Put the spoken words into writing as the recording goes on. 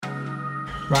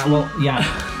Right, well, yeah.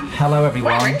 Hello,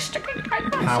 everyone.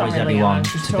 How is everyone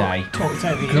today? Talked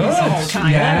over you this whole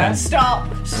time. Yeah.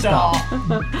 Stop. Start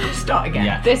again.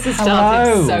 Yeah. This has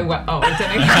Hello. started so well. Oh, I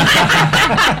don't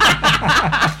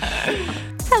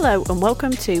know. Hello and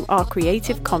welcome to our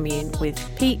creative commune with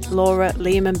Pete, Laura,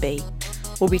 Liam and Bea.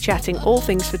 We'll be chatting all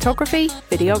things photography,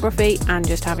 videography and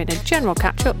just having a general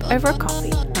catch up over a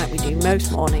coffee like we do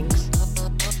most mornings.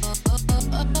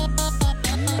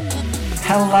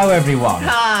 Hello, everyone.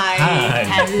 Hi.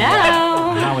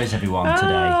 Hello. How is everyone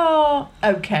today? Oh,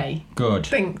 okay. Good. I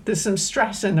think there's some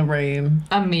stress in the room.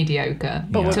 I'm mediocre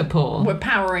But to poor. We're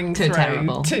powering To through.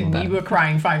 terrible. You were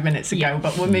crying 5 minutes ago,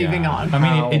 but we're moving Yeah. on.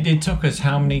 I mean, it took us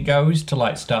how many goes to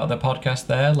start the podcast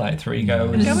there? 3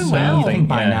 goes. Going well. I think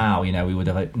by Yeah. now, we would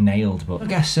have nailed. But I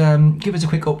guess give us a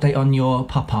quick update on your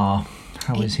papa.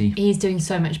 How is he? He's doing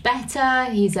so much better.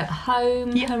 He's at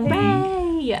home. Yay. Hooray!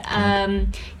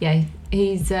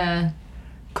 He's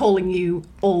Calling you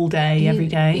all day, every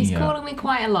day. He's Yeah. calling me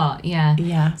quite a lot. Yeah.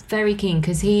 Yeah. He's very keen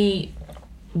because he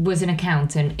was an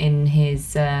accountant in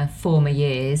his former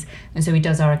years, and so he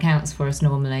does our accounts for us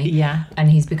normally. Yeah.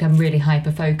 And he's become really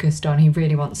hyper focused on. He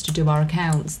really wants to do our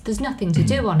accounts. There's nothing to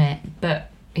do on it, but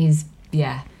he's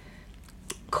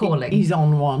calling. He's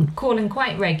on one. Calling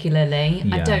quite regularly.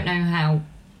 I Yeah. don't know how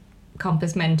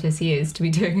compos mentis he is to be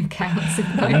doing accounts at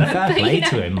the I mean, moment. fair but, play you know.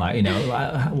 to him. I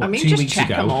mean, 2 just weeks check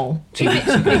ago. them all. 2 weeks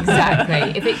ago.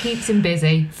 Exactly. If it keeps him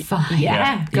busy, fine.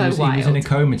 Yeah. Go he wild. was in a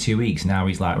coma 2 weeks. Now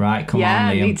he's like, right, come Yeah,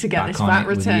 on, Liam, need to get back this on VAT it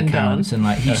with the return accounts. done.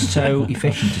 And he's so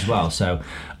efficient as well. So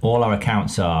all our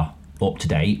accounts are up to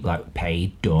date,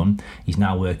 paid, done. He's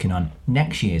now working on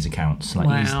next year's accounts.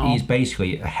 Wow. He's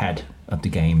basically ahead of the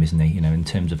game, isn't he? In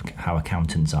terms of how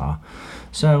accountants are.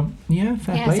 So fair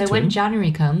play so to when him.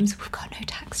 January comes, we've got no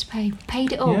tax to pay. We've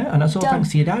paid it all. Yeah, and that's all Done.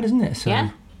 thanks to your dad, isn't it? So, Yeah.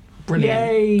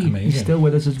 Brilliant. Yay! He's Amazing. still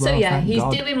with us as well. So thank he's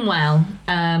God. doing well.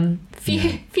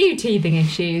 Few teething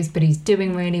issues, but he's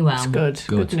doing really well. It's good.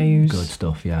 Good news. Good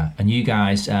stuff, yeah. And you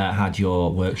guys had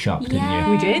your workshop, didn't Yeah.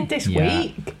 you? We did this Yeah.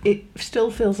 week. It still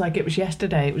feels like it was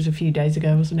yesterday. It was a few days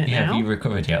ago, wasn't it? Yeah, now? have you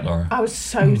recovered yet, Laura? I was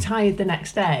so tired the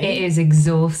next day. It is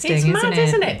exhausting, It's mad,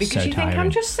 isn't it? Because So you think I'm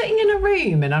tiring. just sitting in a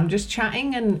room and I'm just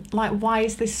chatting and why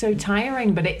is this so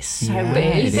tiring? But it's so Yeah, But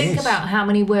it you it is. think is. about how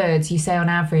many words you say on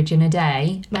average in a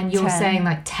day, and you're 10.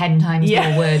 saying 10 times Yeah.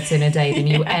 more words in a day than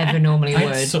you ever normally I had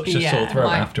would. such a Yeah. sore throat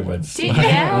Like, afterwards.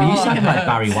 Yeah. Well, you sounded like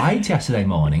Barry White yesterday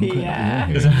morning. Yeah.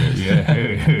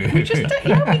 yeah. Just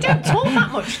we don't talk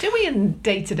that much, do we, in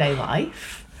day-to-day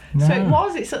life? No.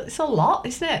 So it's a lot,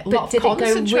 isn't it? A But lot of did it go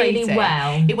really concentrating.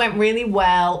 well? It went really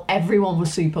well. Everyone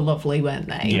was super lovely, weren't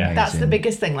they? Yeah. That's the Amazing.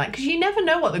 biggest thing. Because you never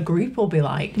know what the group will be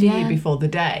like, do Yeah. you, before the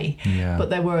day? Yeah. But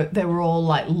they were all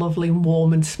lovely and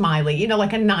warm and smiley.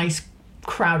 A nice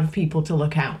crowd of people to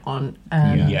look out on.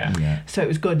 Yeah. So it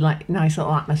was good, nice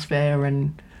little atmosphere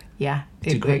and. Yeah,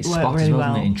 It's a great worked spot really as well,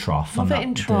 well. isn't it, in Trough? Love on it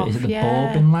in that- Trough, Is it the yeah.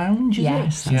 Bourbon Lounge? Is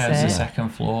Yes, it? Yeah, it's the that's it. second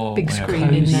floor. Big We have screen in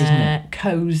cozy, isn't there,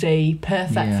 cosy,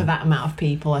 perfect Yeah. for that amount of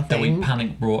people, I Then we think.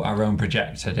 panic brought our own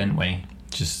projector, didn't we?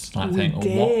 Just We think,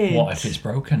 did. what if it's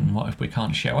broken? What if we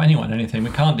can't show anyone anything? We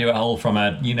can't do it all from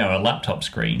a laptop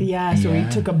screen. Yeah, so Yeah.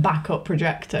 we took a backup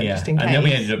projector Yeah. just in case. And then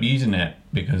we ended up using it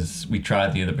because we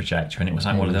tried the other projector and it was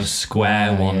one of those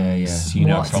square yeah, ones,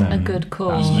 yeah. from a good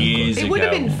call. years ago. It would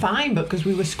have been fine, but because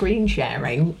we were screen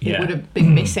sharing, it Yeah. would have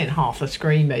been missing half the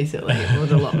screen, basically. It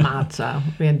would have looked mad, so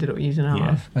we ended up using ours.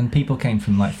 Yeah. And people came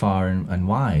from far and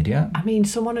wide, yeah? I mean,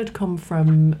 someone had come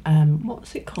from,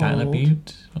 what's it called? Isle of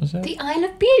Bute, was it? The Isle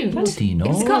of Bute. Bloody Nora.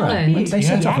 In Scotland. They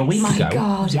set off a week My ago.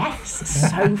 God.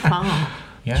 Yes, so far.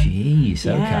 Yeah. Jeez,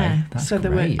 Yeah. okay. That's so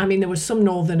there great. there was some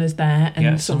Northerners there, and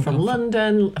Yeah, some some from come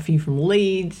London, a few from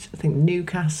Leeds, I think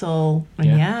Newcastle,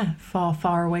 and Yeah.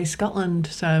 far away Scotland.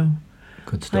 So,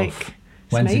 Good stuff. it's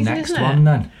When's amazing, the next isn't it? one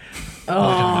then? I I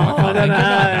don't can't think about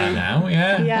that know. now.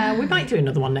 Yeah. Yeah, we might do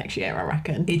another one next year, I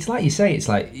reckon. It's like you say. It's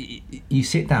like you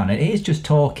sit down and it is just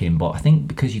talking, but I think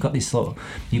because you've got this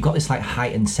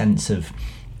heightened sense of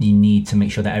you need to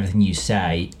make sure that everything you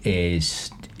say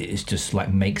is just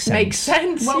makes sense. Makes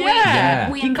sense. Well,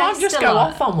 yeah. we You can't invest just a go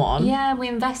lot. off on one. Yeah, we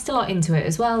invest a lot into it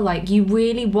as well. You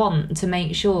really want to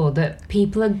make sure that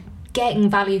people are getting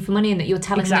value for money and that you're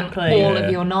telling Exactly. them all Yeah.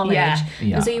 of your knowledge. Yeah.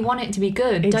 Yeah. And so you want it to be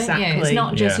good, don't you? It's Exactly.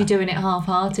 not just Yeah. you doing it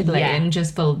half-heartedly Yeah. and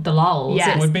just for the lols.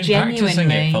 Yeah. It's We've been practicing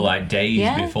genuinely... it for days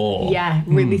Yeah. before. Yeah,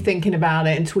 really thinking about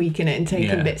it and tweaking it and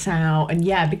taking Yeah. bits out. And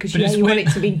because But it's you want weird-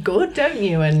 it to be good, don't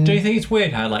you? And Do you think it's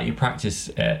weird how you practice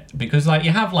it? Because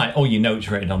you have all your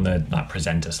notes written on the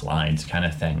presenter slides kind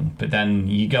of thing, but then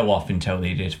you go off in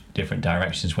totally different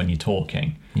directions when you're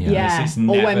talking. Yeah, It's or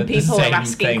never when the people are same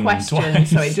asking thing questions,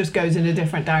 so twice. it just goes in a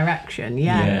different direction.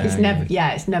 Yeah,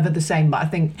 It's never the same. But I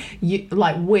think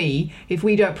if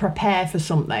we don't prepare for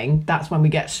something, that's when we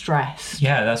get stressed.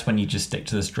 Yeah, that's when you just stick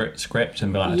to the script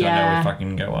and be like, I don't know if I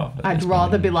can go off. at I'd this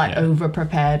rather point. be like Yeah. over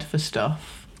prepared for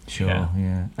stuff. Sure, Yeah.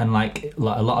 yeah. And like a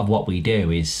lot of what we do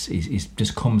is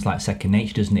just comes like second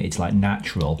nature, doesn't it? It's like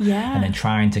natural. Yeah. And then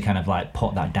trying to kind of like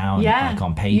put that down Yeah, like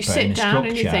on paper you sit in a down structure.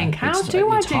 and you think, how it's do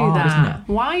I it's do hard, that? isn't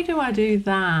it? Why do I do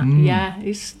that? Yeah,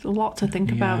 it's a lot to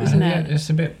think about, isn't Yeah, it? it's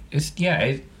a bit.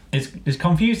 It's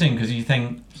confusing because you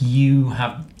think you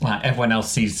have like everyone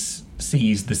else sees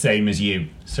the same as you,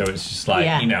 so it's just like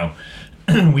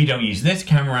we don't use this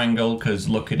camera angle because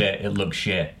look at it looks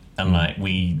shit, and like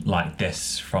we like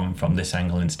this from this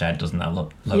angle instead. Doesn't that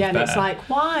look Yeah, and better? it's like,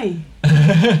 why?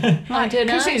 I don't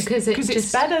know, because it's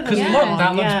just better than because the look, other that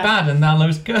one, looks yeah. bad and that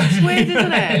looks good. It's weird,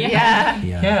 isn't it? Yeah.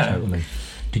 Yeah, totally.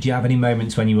 Did you have any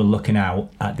moments when you were looking out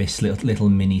at this little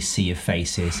mini sea of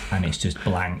faces and it's just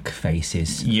blank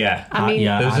faces? Yeah. I mean,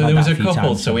 yeah, There I've had was that a few couple,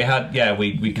 times. so we had,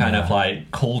 we kind of like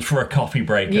called for a coffee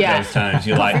break at Yeah. those times.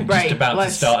 You're like Coffee break, just about to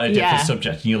let's- start a different yeah.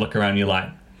 subject, and you look around, you're like,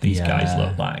 these guys Yeah.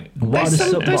 look like. What are the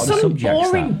There's what are the some subjects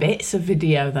boring that- bits of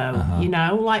video though, you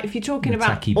know, like if you're talking The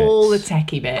about techie all the bits.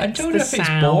 techie bits. I don't know the if it's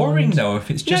sound. boring though.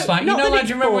 If it's just No, like, you not know, that like, it's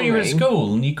do you remember when you were at boring.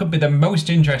 school and you could be the most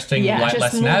interesting Yeah, like just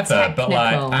lesson more ever, but like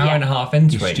technical. hour and a half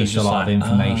into It's it, just you're a lot of like,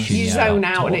 information. You Yeah, zone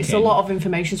not out, and it's a talking. lot of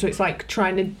information, so it's like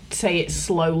trying to say it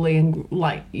slowly and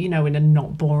like in a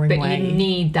not boring but way. you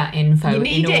need that info You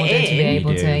need in it order to be in.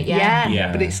 able You to. do. Yeah.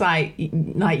 Yeah. But it's like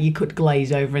you could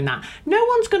glaze over in that. No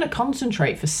one's going to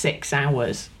concentrate for 6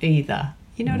 hours either.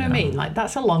 You know what I mean? Like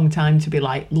that's a long time to be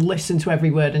like listen to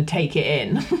every word and take it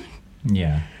in.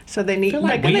 Yeah. So they need. I feel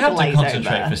like they're we going had to to glaze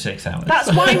concentrate over. for 6 hours.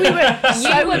 That's why we were so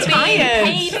You were being tired.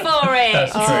 paid for it.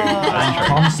 That's true. And That's true.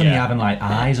 constantly Yeah. having like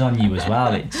eyes on you as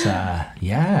well. It's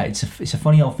it's a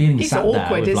funny old feeling. You It's sat there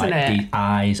awkward, with isn't like it? the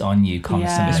eyes on you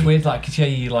constantly. It's weird, like, 'cause,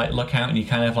 you like look out and you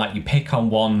kind of like you pick on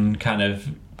one kind of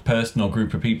person or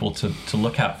group of people to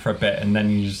look at for a bit, and then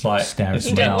you just like Stare at it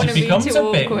someone else. just becomes Too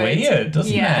a bit awkward. weird,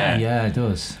 doesn't Yeah. it? Yeah, it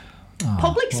does. Oh,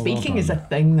 Public well speaking done. is a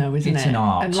thing, though, isn't It's it? an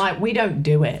art. And like we don't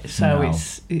do it, so No.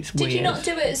 it's weird. Did you not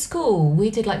do it at school?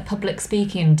 We did like public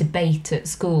speaking and debate at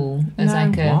school as No.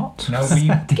 like a What? No, we,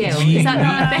 skill. Is that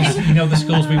not a thing? you know, the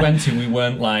schools we went to, we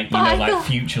weren't like But I like thought-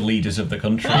 future leaders of the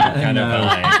country, kind No. of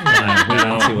like We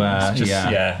went to it's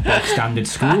just, yeah. standard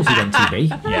schools we went to be.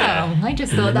 Yeah. Oh, I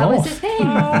just thought that was a North. thing.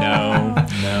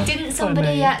 No. Didn't somebody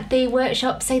Funny. at the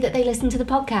workshop say that they listened to the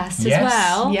podcast Yes. as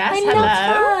well? Yes, I hello. love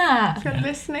that. If you're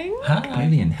listening? Hi.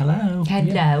 Brilliant. Hello.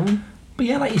 Hello. But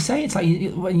yeah, like you say, it's like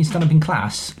when you stand up in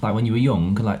class, like when you were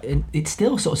young, like it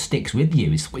still sort of sticks with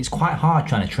you. It's quite hard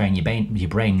trying to train your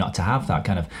brain not to have that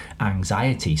kind of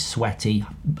anxiety, sweaty,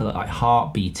 like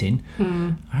heart beating.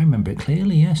 I remember it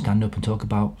clearly. Yeah, stand up and talk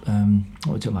about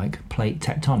what was it like, plate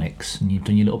tectonics, and you've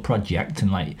done your little project,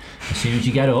 and like as soon as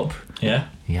you get up, Yeah.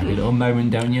 you have a little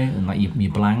moment, don't you? And like you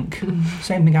blank.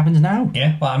 Same thing happens now.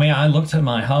 Yeah. Well, I mean, I looked at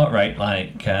my heart rate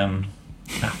like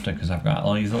after, because I've got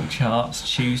all these little charts.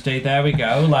 Tuesday, there we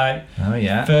go. Like Oh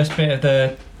yeah. first bit of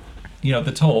the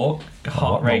talk,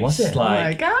 heart what rate's was it?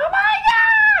 like oh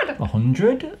my god!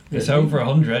 100. it's over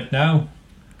 100 now.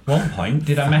 One point,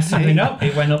 did I mess something up?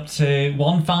 It went up to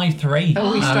 153.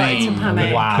 Oh, we started to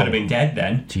panic. Wow. Could have been dead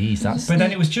then. Jeez, that's But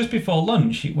then it was just before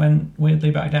lunch. It went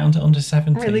weirdly back down to under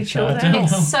 70. Really so I chilled don't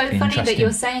out. know. It's so funny that Interesting.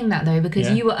 you're saying that though, because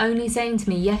Yeah. you were only saying to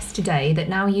me yesterday that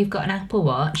now you've got an Apple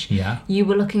Watch, Yeah. you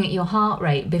were looking at your heart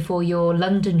rate before your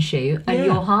London shoot, and Yeah.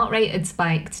 your heart rate had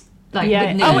spiked. Like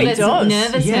Yeah. with Oh, it nervous, does.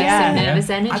 nervousness Yeah. and nervous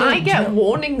energy. I get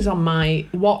warnings on my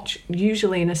watch,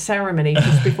 usually in a ceremony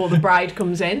just before the bride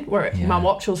comes in, where Yeah. my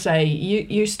watch will say,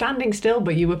 you're standing still,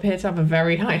 but you appear to have a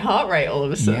very high heart rate all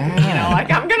of a sudden. Yeah. You know, like,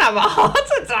 I'm going to have a heart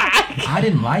attack. I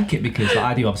didn't like it because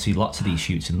I do obviously lots of these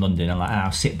shoots in London, and like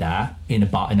I'll sit there in a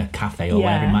bar, in a cafe or Yeah,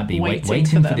 wherever it might be, waiting waiting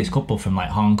for for them. this couple from like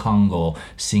Hong Kong or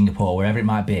Singapore, wherever it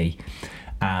might be.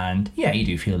 And yeah, you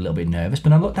do feel a little bit nervous.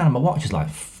 But I look down at my watch, it's like,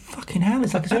 fucking hell,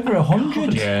 it's like it's over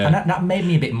 100. Yeah. And that made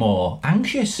me a bit more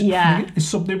anxious. Yeah. Is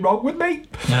something wrong with me?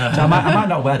 So I might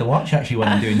not wear the watch actually when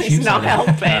I'm doing shoots. It's not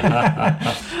like that.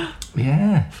 helping.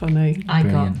 Yeah. Funny. I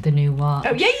Brilliant. got the new watch.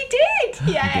 Oh, yeah, you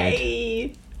did.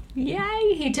 Yay.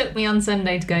 Yay! He took me on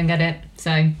Sunday to go and get it.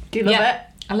 So Do you love yeah, it?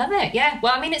 I love it. Yeah.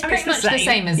 Well, I mean, it's pretty it's much the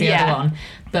same as the other one,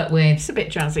 but with It's a bit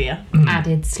jazzier.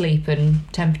 added sleep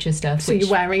and temperature stuff. So which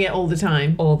you're wearing it all the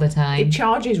time? all the time. It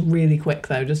charges really quick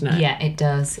though, doesn't it? Yeah, it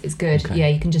does. It's good. Okay. Yeah,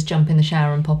 you can just jump in the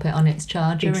shower and pop it on its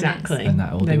charger. Exactly. And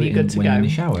that'll Then do you're it good to when you're in go.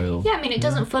 the shower. Or... Yeah, I mean, it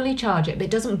doesn't fully charge it, but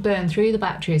it doesn't burn through the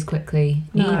battery as quickly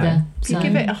No. either. If you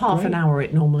give it a half an hour,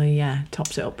 it normally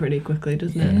tops it up pretty quickly,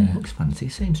 doesn't it? Yeah, looks fancy.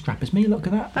 Same strap as me. Look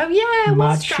at that. Oh yeah,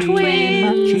 what's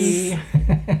Matchy.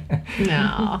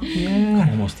 No. Yeah.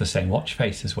 Almost the same watch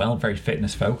face as well. Very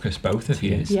fitness focused, both of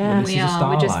you. Yeah. Well, this We is a are.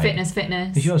 We're just Starlight.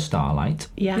 fitness. Is yours Starlight?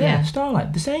 Yeah. Yeah.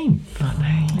 Starlight, the same.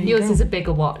 There you Yours go. is a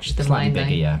bigger watch than Slightly mine, bigger,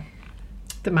 though. yeah.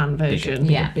 The man version.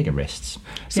 Bigger, Yeah. bigger wrists.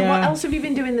 So yeah. what else have you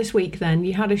been doing this week then?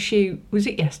 You had a shoot, was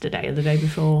it yesterday or the day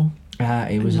before?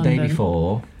 It was in the day London?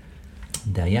 before.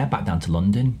 And, yeah, back down to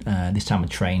London. This time I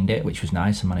trained it, which was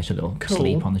nice. I managed a little Cool.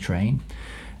 sleep on the train.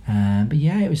 But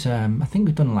yeah, it was. I think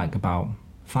we've done like about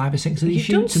 5 or 6 of these You've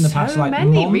done shoots in the past so like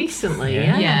many month. recently,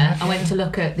 Yeah. Yeah, I went to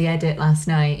look at the edit last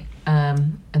night,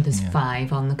 and there's Yeah.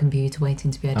 5 on the computer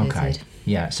waiting to be edited. Okay.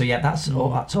 Yeah. So yeah, that's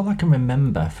all I can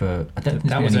remember for. I don't think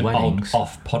That there's was been an any weddings.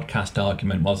 off podcast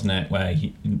argument, wasn't it? Where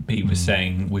B was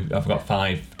saying, I've got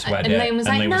 5 to And edit. Liam was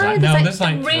like, Liam no, there's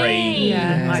like 3.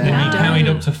 Yeah, like, And then you no. counted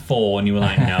up to 4 and you were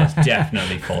like, no, it's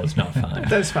definitely 4, it's not 5.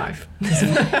 Those 5.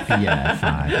 Yeah,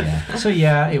 5. Yeah. So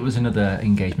yeah, it was another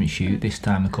engagement shoot. This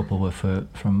time the couple were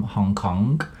from Hong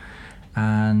Kong,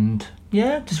 and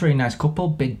yeah, just really nice couple.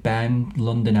 Big Ben,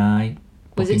 London Eye.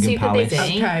 Was it Buckingham super Palace.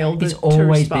 busy? Okay, all the It's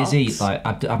always tourist busy. spots.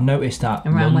 Like I've noticed that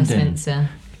Around London, Westminster.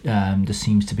 there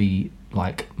seems to be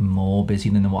like more busy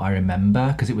than what I remember,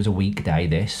 because it was a weekday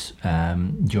this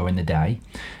during the day,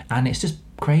 and it's just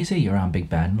crazy around Big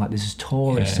Ben. Like there's just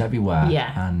tourists Yeah. everywhere.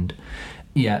 Yeah. And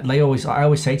yeah, I always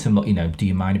say to them, look, do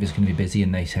you mind if it's going to be busy?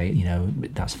 And they say,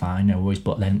 that's fine, no worries.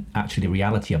 But then actually the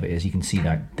reality of it is you can see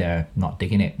that they're not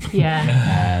digging it.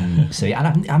 Yeah. So yeah,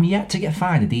 and I'm yet to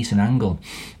find a decent angle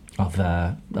of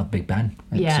Big Ben.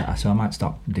 Yeah. So I might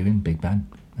stop doing Big Ben.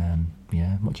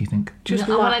 Yeah, what do you think? Just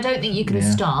Well, like- I don't think you can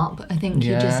Yeah. stop. I think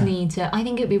you just Yeah. need to. I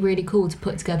think it'd be really cool to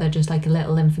put together just like a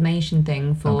little information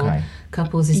thing for Okay.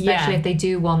 couples, especially Yeah. if they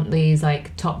do want these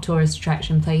like top tourist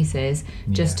attraction places,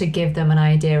 just Yeah. to give them an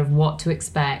idea of what to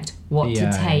expect, what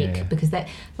Yeah, to take, yeah, yeah. because they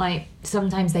like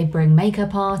sometimes they bring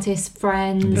makeup artists,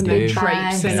 friends, They and do. big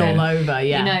traipsing bags, all and, over,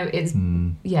 yeah. You know, it's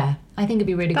yeah. I think it'd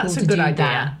be really That's cool a to good do idea.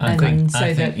 that, I and think, so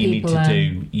I that think you need people to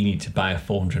you need to buy a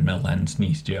 400mm lens and you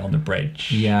need to do it on the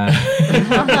bridge. Yeah.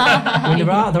 I mean,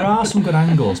 there are some good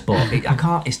angles, but I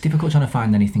can't. It's difficult trying to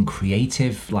find anything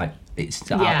creative. Like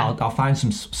Yeah. I'll find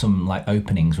some like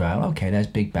openings where okay, there's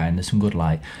Big Ben. There's some good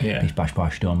like Yeah. bish bash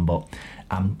bash done, but.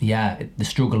 Yeah, the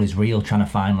struggle is real trying to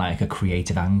find like a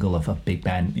creative angle of Big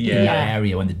Ben in Yeah. that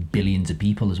area when there's billions of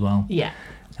people as well. Yeah.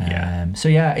 Yeah. So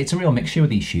yeah, it's a real mixture with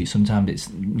these shoots. Sometimes it's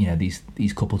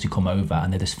these couples who come over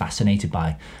and they're just fascinated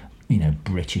by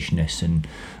Britishness and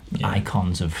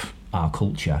icons of our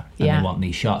culture, and Yeah. they want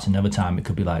these shots. Another time it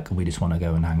could be like we just want to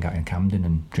go and hang out in Camden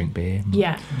and drink beer.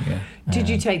 Yeah. Yeah. Did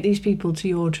you take these people to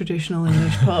your traditional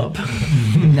English pub?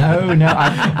 No,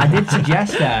 I did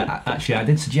suggest actually. I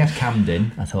did suggest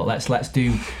Camden. I thought let's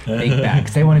do Big Ben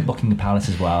because they wanted Buckingham Palace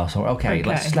as well. So okay.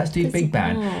 let's do Big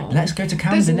Ben. Let's go to There's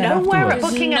Camden. then nowhere at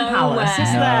afterwards. Buckingham nowhere. Palace,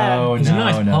 is there? No, There's a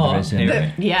nice there park isn't. near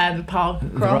it. Yeah, the park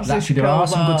across. Actually, there are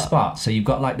some good spots. spots. So you've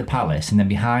got like the palace, and then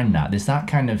behind that, there's that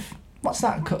kind of what's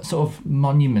that sort of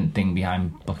monument thing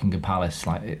behind Buckingham Palace?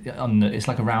 Like it's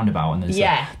like a roundabout, and there's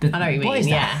Yeah, I know what you what mean, is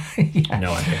that? Yeah.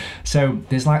 No idea. So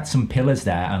there's like some pillars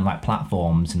there and like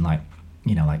platforms and like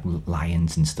like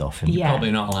lions and stuff. And, Yeah. Probably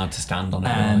not allowed to stand on it.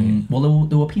 are you? well,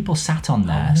 there were people sat on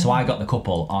there, so I got the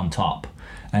couple on top.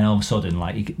 And all of a sudden,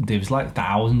 like there was like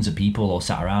thousands of people all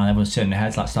sat around. Everyone's turning their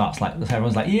heads,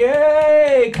 everyone's like,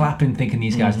 "Yay!" clapping, thinking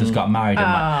these guys just got married. And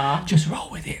like, just roll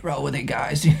with it,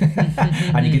 guys.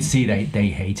 And you could see they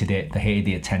hated it. They hated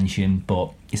the attention.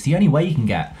 But it's the only way you can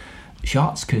get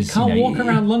shots because Can't walk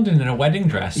around London in a wedding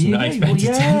dress and not expect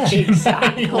attention.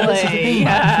 Exactly.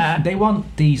 Yeah. They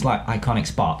want these like iconic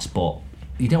spots, but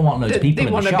you don't want loads of people They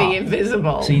in want the to shot. be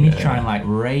invisible. So you need to try and like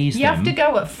raise You them. have to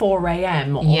go at 4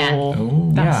 a.m. or Yeah.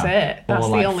 that's it. That's or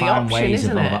the like only find option, ways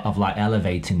isn't it? of like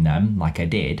elevating them, like I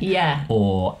did. Yeah.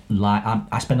 Or like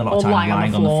I spend a lot of Or time lying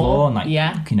lying on the floor. and like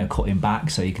Yeah. cutting back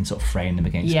so you can sort of frame them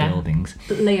against Yeah. buildings.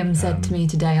 Liam said to me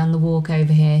today on the walk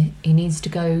over here, he needs to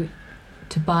go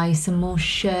to buy some more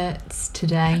shirts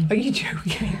today. Are you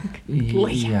joking?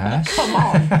 Yes. Come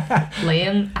on.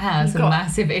 Liam has a God.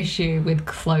 massive issue with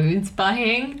clothes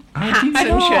buying. Hats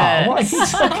and shirts. What are you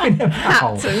talking about?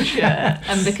 Hats and shirts.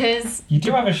 And because You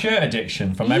do have a shirt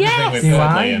addiction from everything Yes. we've Do heard,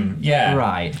 I? Liam. Yeah.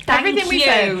 Right. Everything we've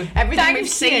heard, everything Thank we've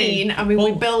you. seen. I mean, we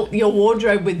Well- built your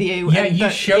wardrobe with you. Yeah, and, you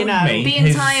but, showed me. the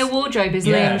His- entire wardrobe is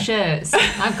Yeah. Liam shirts.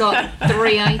 I've got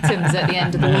 3 items at the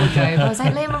end of the wardrobe. I was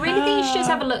like, Liam, I really think you should just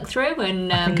have a look through and.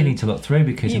 I think I need to look through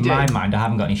because You in do. my mind I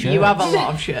haven't got any shirts. You have a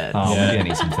lot of shirts. Oh, Yeah. we do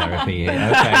need some therapy here.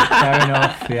 Okay, fair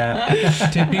enough. Yeah.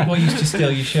 Did people used to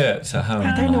steal your shirts at home?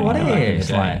 I don't know what back in it the is.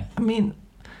 day? Like, I mean,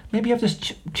 maybe I've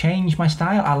just changed my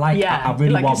style. I like. Yeah, I really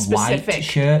like a want white specific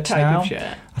shirts type now. of shirt.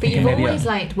 I But think you've maybe always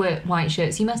liked white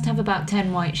shirts. You must have about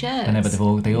 10 white shirts. I know, but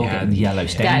they all Yeah. get the yellow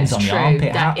stains That's on the true.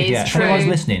 armpit. That is If anyone's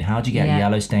true. listening, how do you get Yeah.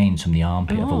 yellow stains from the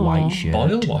armpit of a white shirt?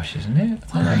 Boil wash, isn't it?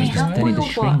 Well, I Then it have just boiled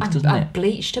shrinks, one. doesn't I've it?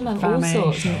 bleached them and all Famish.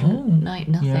 sorts. Like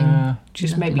nothing. Yeah.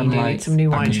 Just nothing. maybe you I'm need some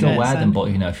new I white can still shirts wear then. them, but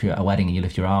you know, if you're at a wedding and you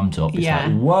lift your arms up, it's Yeah.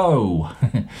 like, whoa.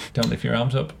 Don't lift your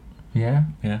arms up. Yeah.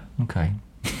 Yeah. Okay.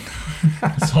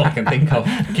 That's all I can think of.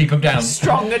 Keep them down.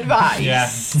 Strong advice. Yeah.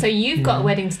 So you've got a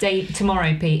wedding today,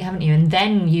 tomorrow, Pete, haven't you? And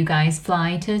then you guys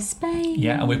fly to Spain.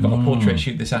 Yeah, and we've got a portrait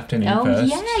shoot this afternoon Oh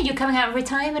first. yeah, you're coming out of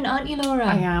retirement, aren't you, Laura?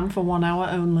 I am for 1 hour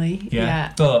only.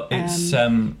 Yeah. But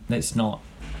it's not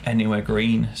anywhere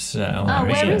green, so Oh,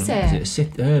 where is it? Is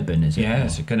it urban? Is it? Yeah,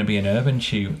 it's going to be an urban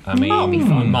shoot. I mean, That'll be we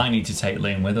fun. might need to take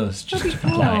Liam with us just to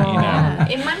fun. like, you know. Yeah.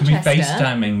 In We'll be Manchester.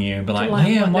 FaceTiming you, but like, like,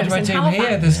 Liam, what no, do I it's in do here?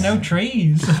 Halifax. There's no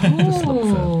trees. Just look for,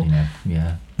 Ooh. you know,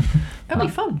 yeah. It'll be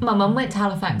fun. My mum went to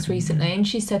Halifax recently and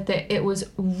she said that it was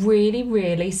really,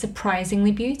 really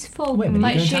surprisingly beautiful. Wait a minute,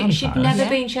 like you're going to she'd Halifax? never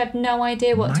been, she had no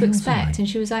idea what to Miles expect. away. And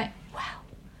she was like, wow.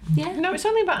 Yeah. No, it's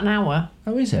only about an hour.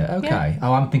 Oh, is it? Okay. Yeah.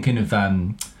 Oh, I'm thinking of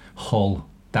Hull.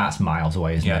 That's miles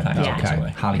away, isn't Yeah, it? that's miles okay.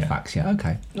 away. Halifax, yeah.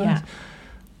 Okay. Yeah.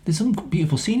 There's some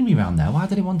beautiful scenery around there. Why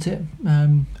do they want it?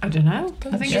 I don't know.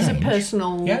 I think it's a strange.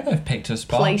 personal Yeah, they've picked a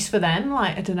spot. place for them.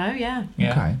 Like, I don't know, yeah.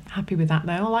 Yeah. Okay. Happy with that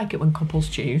though. I like it when couples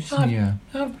choose. Yeah.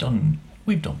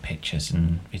 We've done pictures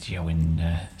and video in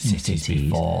cities cities.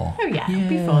 before. Oh yeah, it'll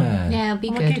be fun. Yeah, it'll be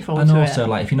I'm good. looking forward And to also, it.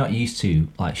 like, if you're not used to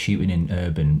like shooting in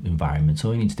urban environments,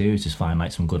 all you need to do is just find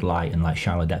like some good light and like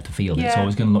shallow depth of field. It's Yeah.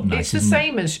 always going to look nice. It's the isn't it?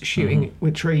 same as shooting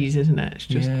with trees, isn't it? It's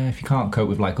just Yeah, if you can't cope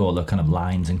with like all the kind of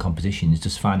lines and compositions,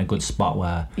 just find a good spot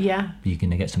where yeah. you can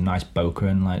get some nice bokeh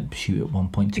and like shoot at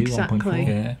 1.2, Exactly. 1.4.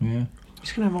 Yeah. Yeah.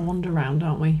 Just gonna have a wander around,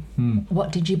 aren't we?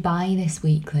 What did you buy this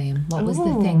week, Liam? What was the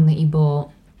Ooh. thing that you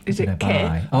bought? Is What it did I kit?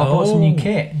 buy? Oh, I bought some new Oh.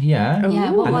 kit. Yeah.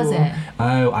 Yeah, what was it?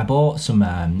 Oh, I bought some.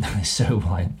 It's so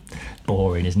like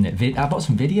boring, isn't it? I bought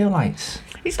some video lights.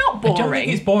 It's not I don't think boring.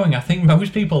 it's boring. I think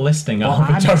most people listening are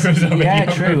I'm photographers of yeah,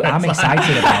 videographers. true. I'm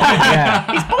excited about it.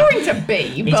 Yeah. It's boring to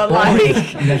be, It's but boring.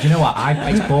 like No, do you know what?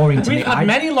 It's boring to me. We've had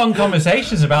many long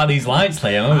conversations about these lights,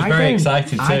 Liam. I was very don't-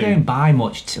 excited too. I don't buy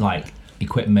much like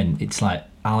equipment. It's like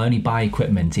I'll only buy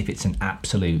equipment if it's an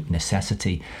absolute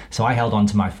necessity. So I held on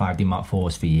to my 5D Mark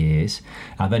IVs for years.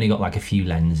 I've only got like a few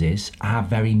lenses. I have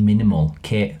very minimal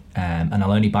kit, and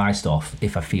I'll only buy stuff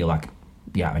if I feel like,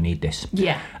 yeah, I need this.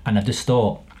 yeah. And I just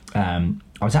thought, I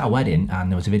was at a wedding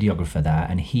and there was a videographer there,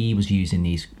 and he was using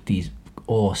these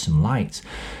awesome lights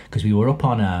because we were up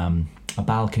on a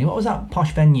balcony. What was that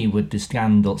posh venue with the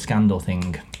scandal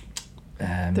thing?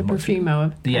 The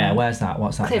Profumo. Yeah, where's that?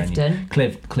 What's that Clifton.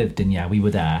 venue? Clifton, yeah. We were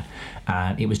there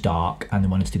and it was dark and they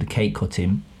wanted to do the cake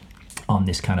cutting on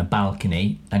this kind of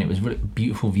balcony, and it was really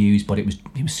beautiful views, but it was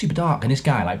super dark, and this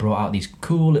guy like brought out these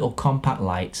cool little compact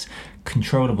lights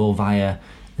controllable via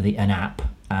an app,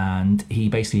 and he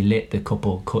basically lit the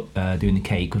couple doing the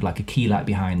cake with like a key light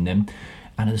behind them,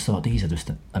 and I just thought these are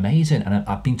just amazing. And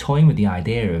I've been toying with the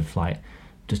idea of like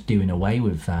just doing away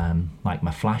with like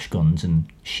my flash guns and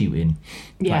shooting,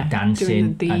 Yeah, like dancing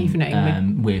doing the and,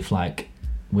 evening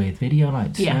with video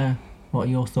lights. Yeah. What are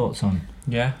your thoughts on?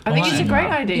 Yeah. I think it's a great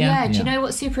that. idea. Yeah, do you Yeah. know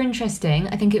what's super interesting?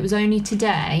 I think it was only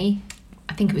today.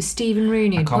 I think it was Stephen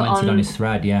Rooney I who put commented on his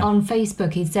thread, yeah. on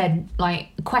Facebook. He said like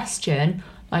question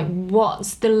like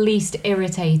what's the least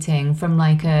irritating from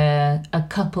like a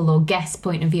couple or guest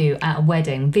point of view at a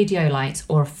wedding, video lights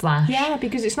or a flash? Yeah,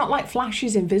 because it's not like flash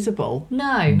is invisible.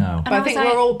 No. No. And But I was think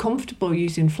like, we're all comfortable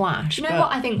using flash. do you know but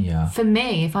what I think? Yeah. For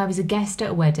me, if I was a guest at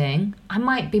a wedding, I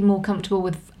might be more comfortable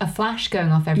with a flash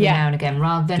going off every Yeah. now and again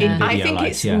rather than In a. I video think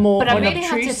lights, it's yeah. more But I really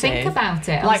unobtrusive. had to think about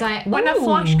it. I Like, was like, when a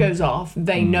flash ooh. goes off,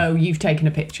 they know you've taken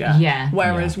a picture. Yeah.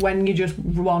 Whereas when you're just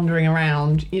wandering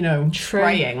around, you know, True.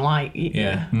 spraying, like,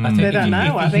 Yeah. I think They if don't you, know,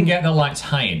 if I you think- can get the lights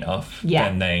high enough, Yeah.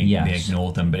 then they Yes.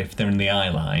 ignore them. But if they're in the eye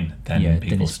line, then Yeah, then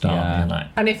people it's- start yeah. being like,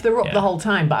 And if they're up Yeah. the whole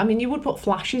time, but I mean, you would put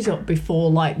flashes up before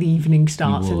like the evening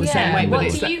starts in the would. same Yeah. way. But What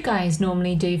it's do you guys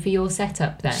normally do for your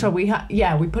setup then? so we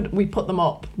we put them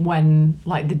up when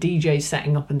like the DJ's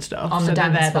setting up and stuff. On the so they're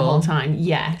dance there the floor? whole time.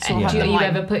 Yeah. So And I have are them, you like,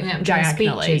 ever putting up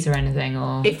diagonally. speeches or anything?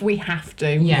 Or If we have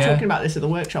to, we Yeah. were talking about this at the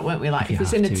workshop, weren't we? Like you if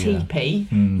it's have in a to, yeah. teepee,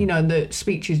 you know, the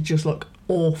speeches just look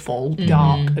awful,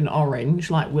 dark and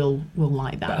orange. Like we'll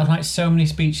like that. but like so many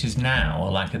speeches now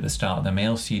are like at the start of the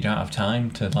meal, so you don't have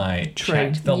time to like True.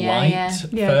 check the Yeah, light yeah.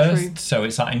 Yeah, first. true. So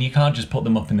it's like, and you can't just put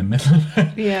them up in the middle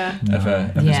of Yeah.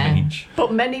 a Yeah. speech.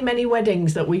 But many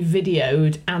weddings that we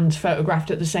videoed and photographed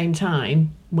at the same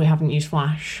time, we haven't used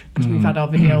flash because we've had our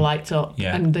video lights up.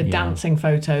 Yeah. And the Yeah. dancing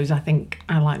photos, I think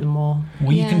I like them more.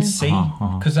 Well, you Yeah. can see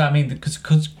Uh-huh. because I mean, because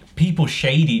people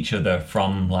shade each other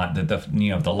from like the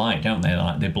the light, don't they?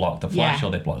 Like they block the flash Yeah.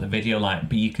 or they block the video light,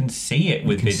 but you can see it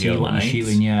with You can see video what lights. you're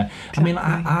shooting, yeah. I mean,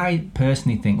 Exactly. I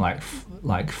personally think like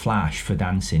flash for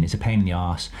dancing is a pain in the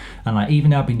arse, and like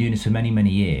even though I've been doing this for many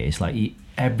years, like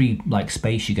every like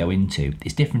space you go into,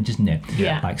 it's different, isn't it?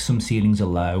 Yeah. Like some ceilings are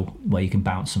low where you can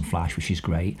bounce some flash, which is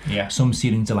great. Yeah. Some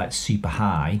ceilings are like super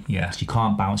high, Yeah. so you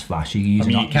can't bounce flash. So you're I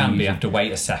using mean, you can, but you using- have to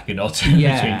wait a second or two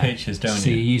between pictures, don't so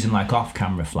you? you're using like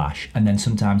off-camera flash, and then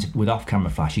sometimes with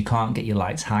off-camera flash you can't get your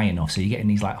lights high enough, so you're getting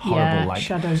these like horrible Yeah, like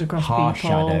shadows across harsh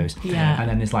people. shadows. Yeah. And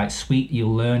then there's like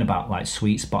you'll learn about like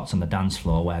sweet spots on the dance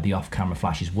floor where the off-camera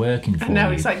flash is working for No,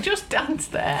 you. it's like just dance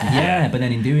there. Yeah, but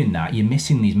then in doing that you're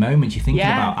missing these moments. You're thinking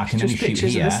Yeah, about I can it's only just shoot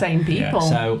pictures here. of the same people.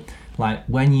 So like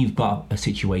when you've got a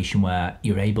situation where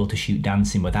you're able to shoot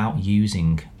dancing without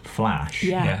using flash,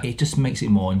 Yeah. it just makes it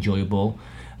more enjoyable.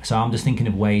 So I'm just thinking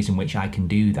of ways in which I can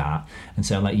do that. And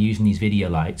so like using these video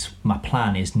lights, my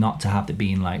plan is not to have it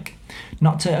being like,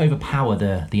 not to overpower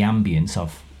the ambience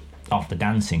of the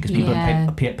dancing, because people Yeah.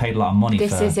 have paid a lot of money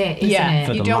this for is it, isn't Yeah,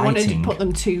 For it? you the don't want to lighting. put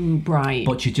them too bright.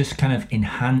 but you just kind of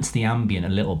enhance the ambient a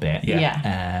little bit.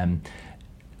 Yeah.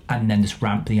 And then just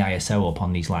ramp the ISO up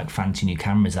on these like fancy new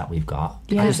cameras that we've got.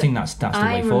 Yeah. I just think that's the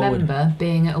I way forward. remember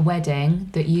being at a wedding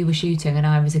that you were shooting and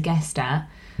I was a guest at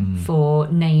for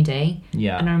Nady.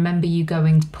 Yeah. And I remember you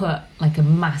going to put like a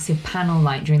massive panel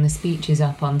light during the speeches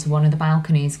up onto one of the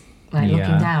balconies, like Yeah.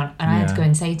 looking down. And I had to Yeah. go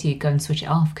and say to you, go and switch it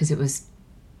off because it was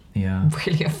Yeah.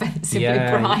 really offensively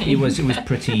Yeah, bright. it was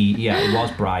pretty. Yeah, it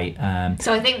was bright.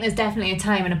 So I think there's definitely a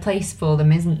time and a place for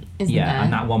them, isn't Yeah, there?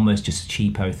 and that one was just a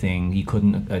cheapo thing. You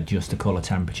couldn't adjust the colour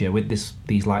temperature. With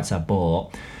these lights I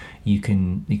bought, you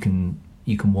can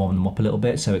warm them up a little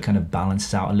bit, so it kind of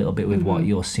balances out a little bit with what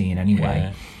you're seeing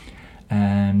anyway.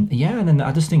 And then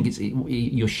I just think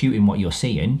you're shooting what you're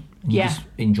seeing. And you Yeah. just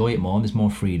enjoy it more. And there's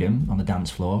more freedom on the dance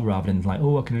floor rather than like,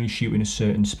 oh, I can only shoot in a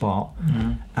certain spot.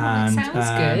 And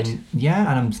sounds good. Yeah,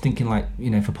 and I'm thinking like,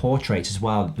 for portraits as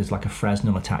well. There's like a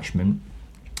Fresnel attachment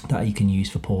that you can use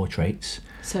for portraits.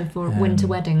 So for winter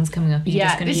weddings coming up, you're yeah,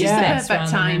 just going to this use is the this perfect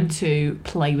rather time than- to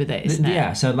play with it, isn't it?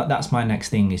 Yeah, so that's my next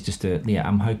thing is just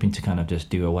I'm hoping to kind of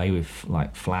just do away with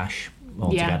like flash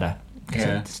altogether. 'Cause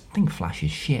Yeah. I just think flash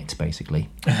is shit, basically.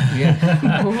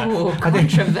 Yeah, Ooh,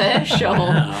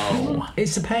 controversial.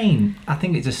 it's a pain. I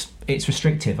think it's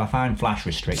restrictive. I find flash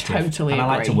restrictive. Totally and I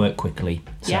like to agree. work quickly.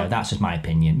 So Yeah. that's just my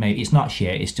opinion. Maybe it's not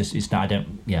shit. It's not.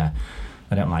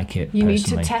 I don't like it. You need to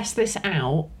personally. test this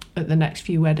out at the next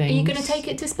few weddings. Are you going to take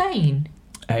it to Spain?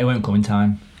 It won't come in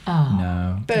time. Oh,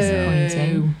 No.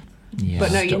 disappointing. Yeah.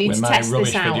 But no, you Stuck need with to my test this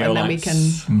rubbish out video and then we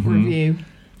lights. can review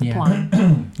the Yeah.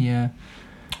 plan. Yeah.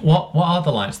 What are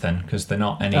the lights then? Because they're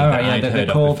not any All that right, yeah, I'd they're heard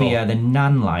called of before. the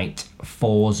Nanlite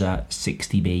Forza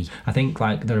 60B. I think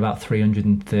like they're about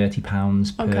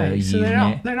 £330 per Okay, so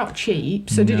unit. they're not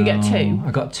cheap. So did you get two? No,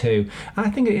 I got two.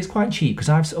 I think it is quite cheap because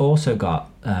I've also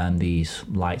got these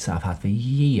lights that I've had for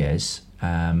years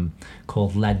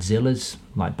called Ledzillas,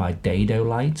 like by Dado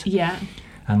Light. Yeah.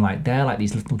 And like they're like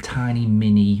these little tiny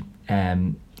mini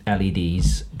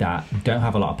LEDs that don't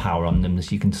have a lot of power on them,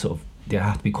 so you can they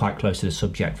have to be quite close to the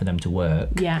subject for them to work.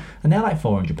 Yeah. And they're like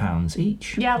 £400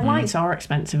 each. Yeah, lights are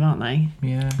expensive, aren't they?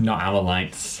 Yeah. Not our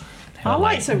lights. Our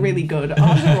lights are really good.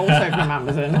 Ours are also from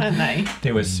Amazon, aren't they?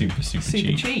 They were super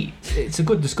Super cheap. It's a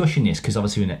good discussion, this, because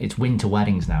obviously it's winter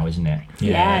weddings now, isn't it?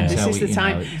 Yeah, this So is the you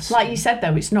time. know, it's- Like you said,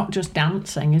 though, it's not just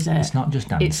dancing, is it? It's not just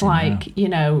dancing. It's like,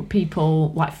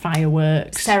 people like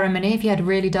fireworks. Ceremony, if you had a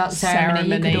really dark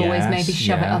ceremony, you could always Yes, maybe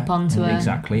shove it yeah. up onto a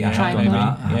Exactly. I've tripod. done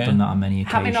that. I've Yeah. done that on many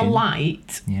occasions. Having a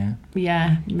light,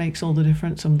 Yeah. makes all the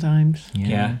difference sometimes.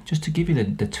 Yeah. Just to give you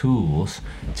the tools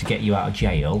to get you out of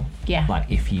jail. Yeah. Like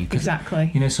if you... 'cause,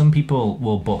 Exactly. some people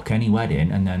will book any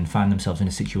wedding and then find themselves in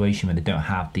a situation where they don't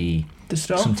have the the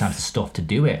stuff. sometimes the stuff to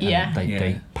do it. Yeah. And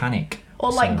they panic.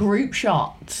 Or like So- group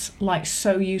shots, like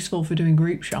so useful for doing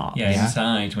group shots. Yeah,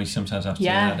 inside, we sometimes have to do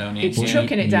that, don't you? It's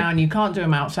chucking it down. You can't do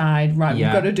them outside. Right, Yeah.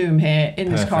 we've got to do them here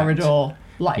in this Perfect. corridor.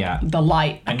 Like the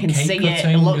light, I And can cake see it. It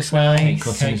cutting looks as well. nice.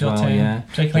 Cutting as well, yeah.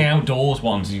 Particularly outdoors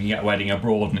ones, you get a wedding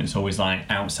abroad and it's always like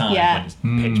outside Yeah. when it's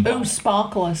pitch black.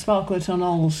 Ooh, sparkler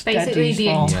tunnels. dead Basically, the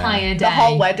useful. entire day. The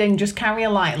whole wedding, just carry a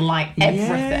light,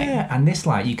 everything. Yeah, and this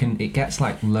light, it gets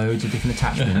like loads of different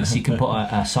attachments. You can put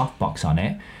a softbox on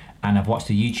it. And I've watched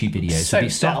the YouTube videos. So So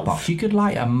this stealth. softbox, you could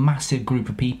light a massive group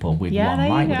of people with Yeah, one there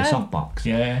you light with a go. softbox.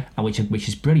 Yeah. And which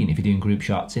is brilliant if you're doing group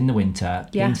shots in the winter,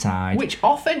 inside. Which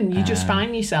often you just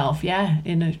find yourself,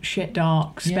 in a shit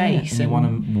dark space. And you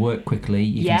want to work quickly.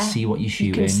 You can see what you're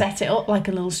shooting. You can set it up like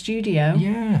a little studio.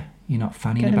 Yeah, you're not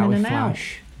fanning Get 'em about in with and out.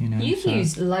 flash. You know, You've so-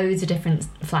 used loads of different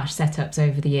flash setups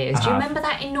over the years. Do you have. remember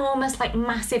that enormous, like,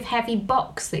 massive, heavy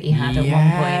box that you had at one point?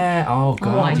 Yeah. Oh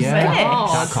god. my yeah.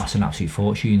 goodness. That cost an absolute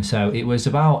fortune. So it was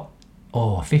about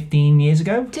 15 years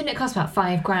ago. Didn't it cost about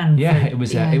 $5,000? Yeah, it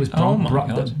was. It was Oh my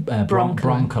God.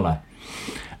 Broncolor,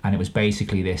 and it was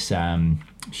basically this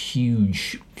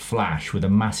huge flash with a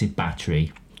massive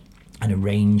battery and a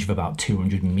range of about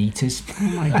 200 meters. Oh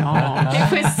my god.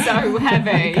 It was so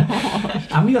heavy.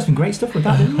 And we got some great stuff with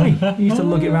that, didn't we? We used to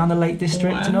lug it around the Lake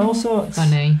District and all sorts.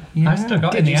 Funny. Yeah. I still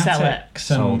got Did in the you sell attic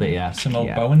some, Sold it, yeah. some old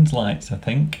Yeah. Bowen's lights, I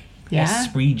think. Yeah.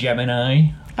 Esprit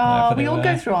Gemini. Oh, whatever we they all were.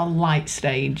 go through our light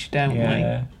stage, don't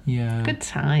Yeah. Yeah. we? Good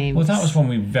times. Well, that was when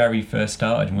we very first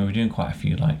started, and we were doing quite a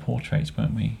few like portraits,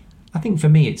 weren't we? I think for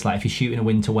me, it's like if you're shooting a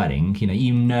winter wedding,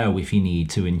 you know if you need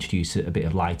to introduce a bit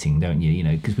of lighting, don't you?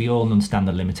 Because we all understand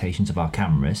the limitations of our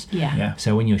cameras. Yeah. Yeah.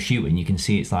 So when you're shooting, you can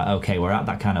see it's like, okay, we're at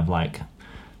that kind of like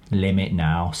limit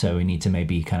now, so we need to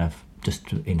maybe kind of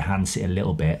just enhance it a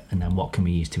little bit, and then what can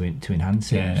we use to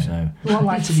enhance it? Yeah. So what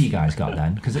lights have you guys got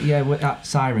then? Because at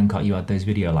Siren Cot you had those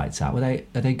video lights out. Are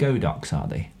they Godox? Are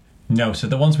they? No, so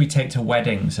the ones we take to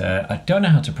weddings, I don't know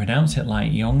how to pronounce it,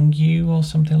 like Yongyu or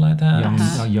something like that.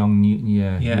 Young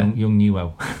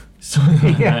Nuo. Something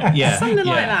like that. Yeah. Something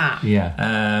like that. Yeah.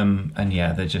 And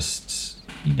yeah, they're just,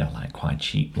 like quite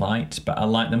cheap lights, but I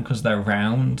like them because they're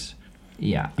round.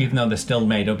 Yeah. Even though they're still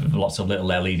made up of lots of little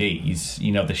LEDs,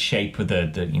 the shape of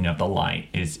the light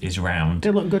is round.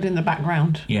 They look good in the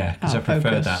background. Yeah, because Oh, I prefer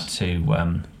focus. that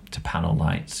to panel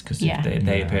lights, because Yeah. if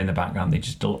they appear in the background, they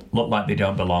just look like they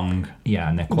don't belong. Yeah,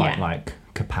 and they're quite Yeah. like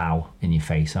kapow in your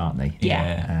face, aren't they?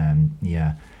 Yeah.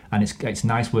 Yeah. And it's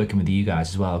nice working with you guys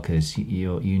as well, because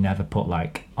you never put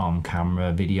like on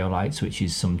camera video lights, which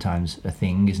is sometimes a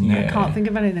thing, isn't Yeah. it? I can't think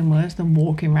of anything worse than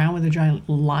walking around with a giant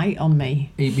light on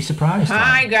me. You'd be surprised.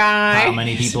 Hi, like, guys. how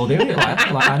many people do it?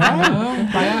 Like I know.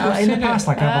 I've In the seen past,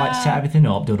 it. I've like set everything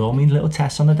up, did all my little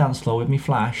tests on the dance floor with my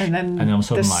flash, And then all of a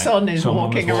sudden, the like, sun is someone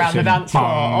was walking around the watching, dance floor.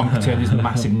 bang, turn this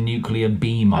massive nuclear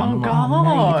beam on. Oh, I'm like,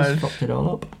 no, you just God. fucked it all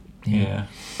up. Yeah.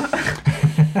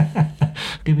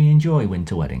 Do we enjoy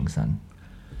winter weddings then?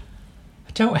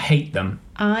 I don't hate them.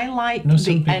 I like No,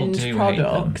 some the people end do hate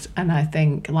product, and I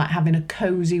think like having a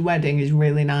cozy wedding is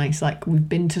really nice. Like we've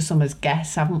been to some as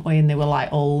guests, haven't we? And they were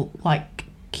like all like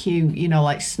cute,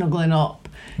 like snuggling up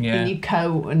Yeah. in your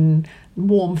coat and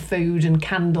warm food and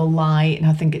candlelight, and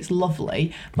I think it's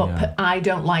lovely. But Yeah. I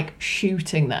don't like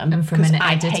shooting them And from because an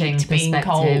I editing hate being perspective,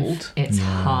 cold. it's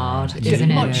hard, Just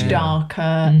isn't much it?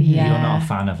 darker. Yeah. You're not a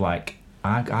fan of like.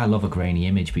 I love a grainy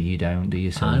image, but you don't, do you?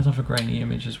 So I love a grainy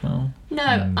image as well.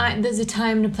 No, there's a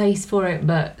time and a place for it,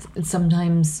 but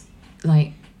sometimes,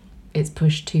 like, it's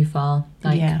pushed too far.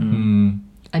 Like, Yeah.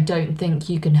 I don't think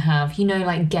you can have,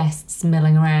 like guests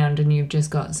milling around and you've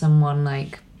just got someone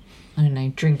like, I don't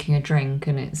know, drinking a drink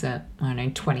and it's at,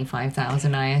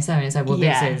 25,000 ISO. And it's like, well,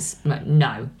 Yeah. this is, like,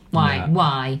 no. Why? Yeah.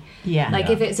 Why? Yeah. Like,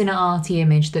 Yeah. if it's an arty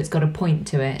image that's got a point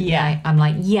to it, Yeah. like, I'm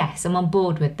like, yes, I'm on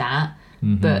board with that.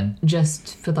 But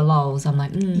just for the lols, I'm like,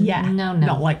 Yeah. no.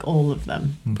 Not like all of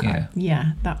them. Yeah.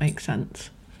 Yeah, that makes sense.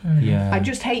 yeah. I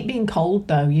just hate being cold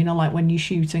though, like when you're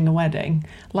shooting a wedding.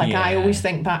 Like I Yeah. always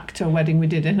think back to a wedding we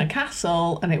did in a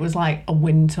castle and it was like a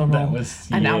wind tunnel. That was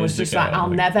and I was years just ago, like, I'll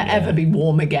like, never yeah. ever be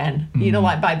warm again.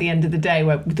 Like by the end of the day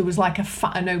where there was like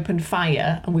an open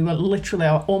fire and we were literally,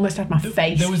 I almost had my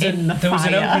face There was in the there was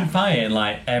fire. an open fire in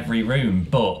like every room,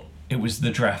 but it was the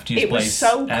draftiest It was place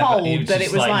so ever. cold that just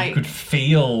it was like- you could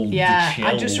feel Yeah, the chill.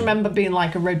 I just remember being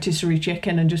like a rotisserie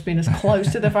chicken and just being as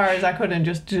close to the fire as I could and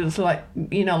just like,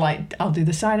 like I'll do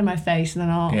the side of my face and then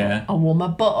I'll warm my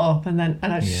butt up and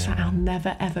I was just like, I'll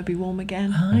never ever be warm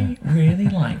again. I really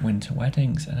like winter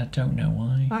weddings, and I don't know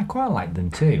why. I quite like them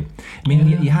too. I mean,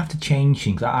 you have to change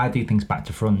things. I do things back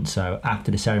to front. So after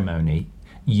the ceremony,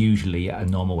 usually at a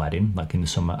normal wedding, like in the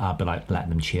summer, I'd be like letting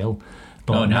them chill.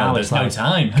 But now there's no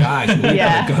time. Guys, we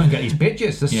gotta go and get these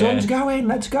pictures. The sun's going,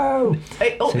 let's go.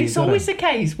 It's always the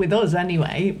case with us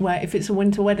anyway, where if it's a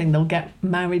winter wedding, they'll get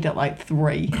married at like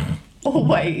 3.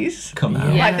 Always. Come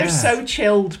out. Like they're so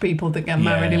chilled, people that get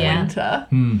married in winter.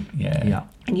 Yeah.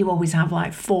 And you always have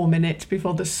like 4 minutes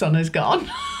before the sun is gone.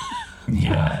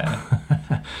 Yeah.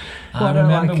 I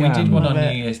remember we did one on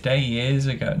New Year's Day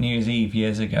New Year's Eve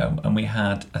years ago, and we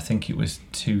had, I think it was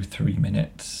 2-3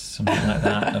 minutes, something like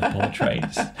that, of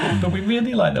portraits. But we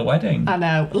really like the wedding. I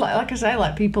know. Like I say,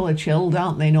 like people are chilled,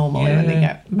 aren't they, normally when they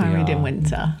get married in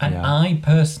winter? And I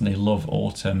personally love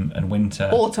autumn and winter.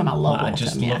 Autumn, I love autumn. I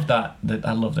just love that.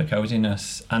 I love the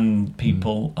coziness, and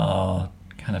people are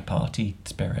kind of party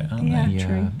spirit, aren't they? Yeah.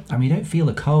 True. I mean, you don't feel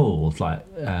the cold, like,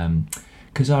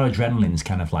 because our adrenaline's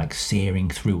kind of like searing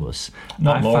through us.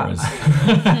 Not Laura's.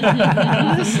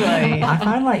 Honestly. I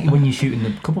find like when you're shooting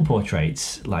the couple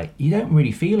portraits, like you don't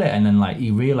really feel it, and then like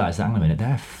you realise that, hang on a minute,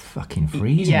 they're fucking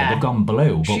freezing. Yeah. They've gone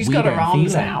blue, but She's we got don't her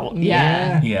arms feel it. out.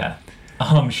 Yeah. Yeah.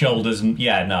 Arms, shoulders, and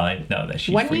no,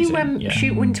 she's When freezing. you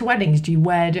shoot winter weddings, do you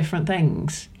wear different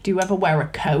things? Do you ever wear a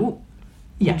coat?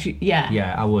 Yeah.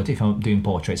 Yeah, I would. If I'm doing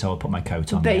portraits, I would put my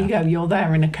coat on. There you go. You're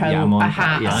there in a coat, a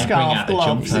hat, a scarf,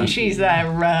 gloves, and she's there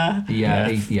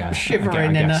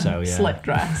shivering in a slip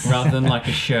dress. Rather than like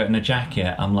a shirt and a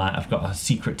jacket, I'm like, I've got a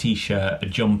secret t-shirt, a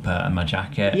jumper, and my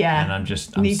jacket. Yeah, and I'm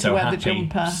need so to wear happy. The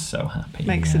jumper. So happy.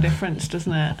 Makes a difference,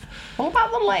 doesn't it? What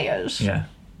about the layers? Yeah.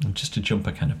 I'm just a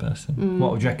jumper kind of person.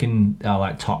 What would you reckon are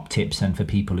like top tips then for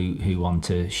people who want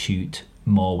to shoot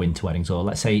more winter weddings? Or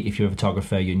let's say if you're a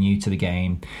photographer, you're new to the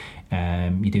game,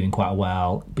 you're doing quite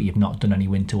well, but you've not done any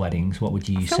winter weddings, what would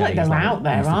you say? I feel like they're out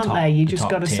there, aren't they? You just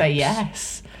got to say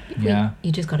yes. Yeah.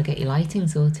 You just got to get your lighting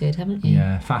sorted, haven't you?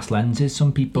 Yeah, fast lenses.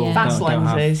 Some people don't have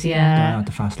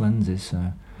the fast lenses.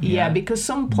 So. Yeah, because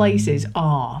some places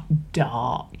are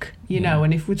dark, you know,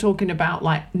 and if we're talking about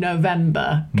like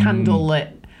November,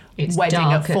 candlelit wedding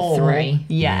at 4, 3.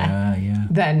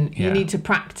 Then you need to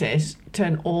practice,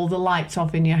 turn all the lights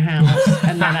off in your house,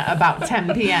 and then at about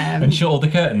 10 p.m. and shut all the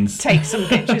curtains. Take some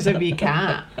pictures of your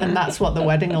cat, and that's what the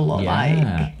wedding will look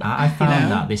like. I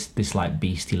found that this like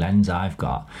beastie lens I've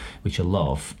got, which I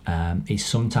love, is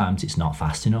sometimes it's not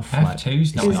fast enough.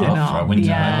 F2's not enough for a winter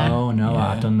wedding. No,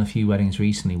 I've done a few weddings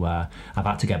recently where I've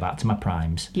had to get back to my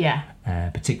primes. Yeah.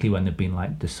 Particularly when they've been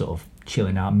like the sort of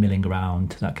chilling out, milling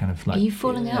around, that kind of like. Are you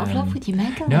falling out of love with your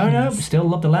mega lens? No, still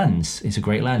love the lens. It's a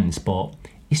great lens, but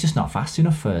it's just not fast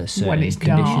enough for certain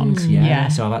conditions. Dark. Yeah,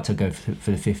 so I've had to go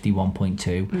for the 50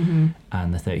 1.2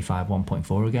 and the 35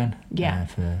 1.4 again.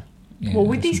 Well,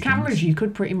 with these cameras, you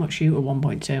could pretty much shoot a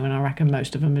 1.2, and I reckon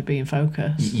most of them would be in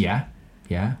focus. Yeah,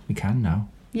 we can now.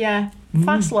 Yeah,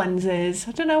 fast lenses.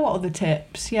 I don't know what other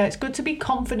tips. Yeah, it's good to be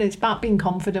confident. It's about being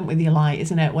confident with your light,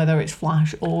 isn't it? Whether it's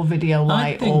flash or video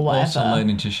light or whatever. Also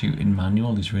learning to shoot in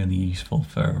manual is really useful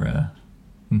for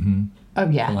for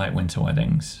like winter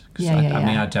weddings. I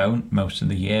mean, I don't most of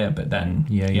the year, but then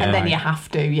and then you have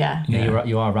to.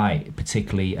 You are right.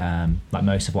 Particularly like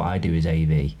most of what I do is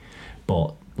AV,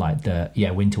 but like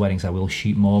winter weddings I will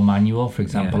shoot more manual. For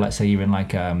example, let's say you're in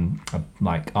like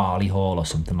like Arley Hall or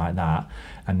something like that,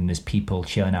 and there's people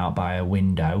chilling out by a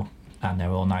window and they're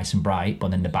all nice and bright,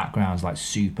 but then the background's like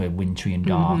super wintry and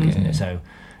dark, isn't it? So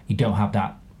you don't have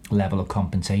that level of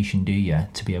compensation, do you,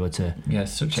 to be able to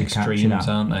such extremes,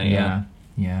 aren't they?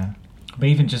 Yeah. But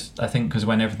even just, I think, because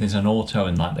when everything's on auto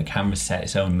and like the camera set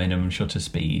its own minimum shutter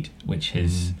speed, which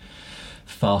is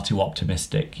far too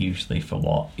optimistic usually for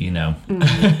what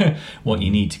what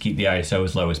you need to keep the ISO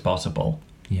as low as possible.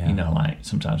 You know, like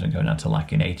sometimes I'm going down to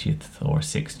like an 80th or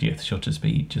 60th shutter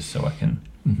speed just so I can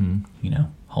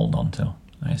hold on to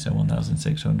ISO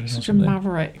 1600. Such a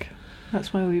maverick.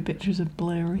 That's why all your pictures are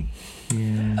blurry.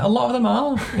 Yeah. A lot of them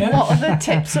are. Yeah. What other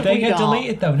tips have we got? They get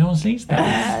deleted though. No one sees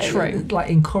them. True. Like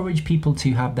encourage people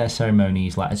to have their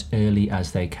ceremonies like as early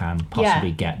as they can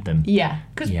possibly get them. Yeah,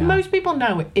 because most people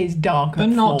know it is dark. But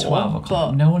not 12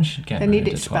 o'clock. No one should get. They need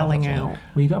it spelling out.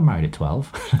 Well, you got married at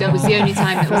 12. That was the only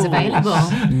time it was available.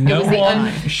 No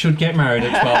one should get married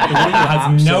at 12. It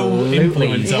has no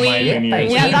influence on my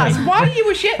opinion. Yeah, that's why you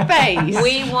were shit-faced.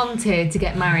 We wanted to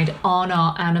get married on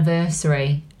our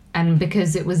anniversary, and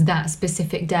because it was that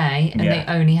specific day, and they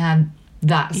only had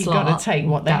that slot. You've got to take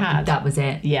what they had. That was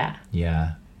it. Yeah.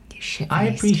 I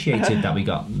appreciated that we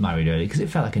got married early because it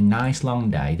felt like a nice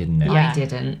long day, didn't it? I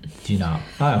didn't. Do you not?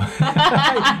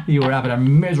 Oh. You were having a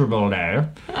miserable day.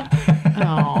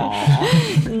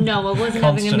 No, I wasn't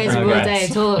having a miserable day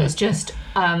at all. It was just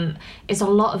it's a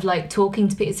lot of like talking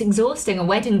to people. It's exhausting a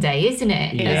wedding day, isn't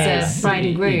it? As a bride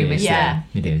and groom.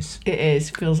 It is. It is.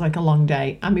 Feels like a long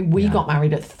day. I mean, we got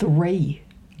married at 3,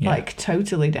 like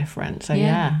totally different. So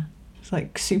it's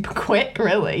like super quick,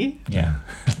 really. Yeah,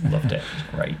 loved it.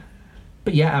 It's great.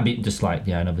 But yeah, I mean, just like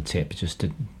another tip, just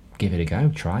to give it a go,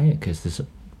 try it, because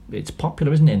it's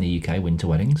popular, isn't it, in the UK, winter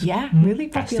weddings? Yeah, really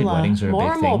popular. Festive weddings are a more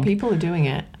big and more thing. people are doing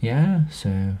it. Yeah,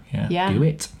 so do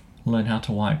it. Learn how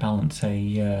to white balance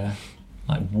a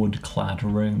like wood-clad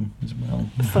room as well.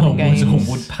 Fun games.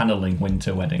 Wood panelling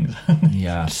winter weddings.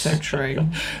 Yeah, So true.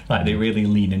 Like they really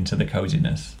lean into the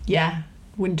coziness. Yeah,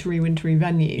 wintry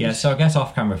venues. Yeah, so I guess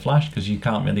off-camera flash, because you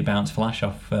can't really bounce flash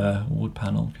off wood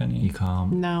panel, can you? You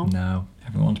can't. No.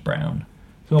 Everyone's brown.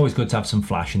 It's always good to have some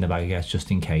flash in the bag, I guess, just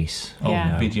in case.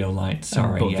 Video lights.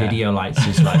 Sorry, But video lights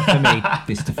is like, for me,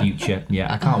 this is the future.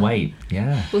 Yeah, I can't wait.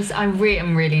 Yeah. Well, so I'm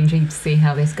really intrigued to see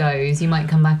how this goes. You might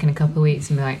come back in a couple of weeks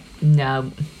and be like,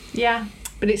 no. Yeah,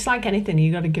 but it's like anything,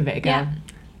 you got to give it a go. Yeah.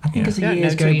 I think as the Don't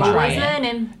years know till go you by, try Always it.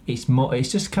 learning.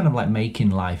 it's just kind of like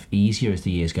making life easier as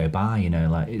the years go by,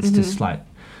 like it's just like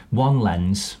one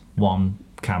lens, one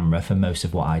camera for most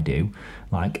of what I do,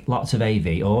 like lots of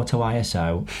AV, auto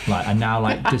ISO, like, and now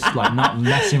like just like not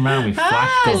messing around with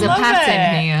flash There's a love colors.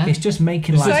 pattern it. here. It's just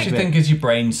making Is life this, a you bit think, is your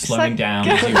brain slowing like- down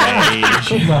as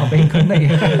you age? well being, couldn't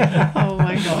it? Oh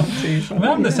my god, too funny.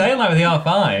 Well, I'm the same, like with the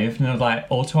R5, and I was like,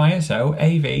 auto ISO,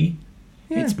 AV.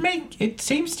 It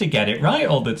seems to get it right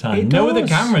all the time. It No other does.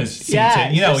 cameras seem Yeah,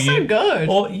 to, you know, it's just so good.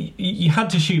 Or you had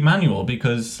to shoot manual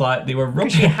because like they were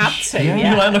rubbish. you had to,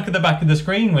 You like look at the back of the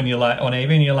screen when you're like on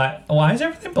AV and you're like, why is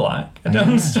everything black? I don't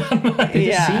understand. They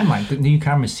just Yeah. seem like the new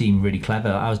cameras seem really clever.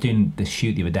 I was doing this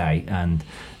shoot the other day, and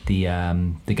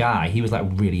the guy, he was like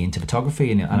really into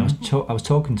photography, and I was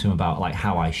talking to him about like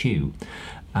how I shoot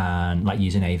and like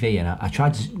using AV, and I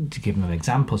tried to give him an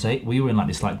example. So we were in like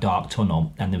this like dark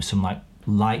tunnel, and there was some like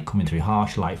light coming through,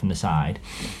 harsh light from the side,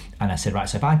 and I said, right,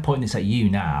 so if I point this at you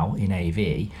now in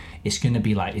AV, it's going to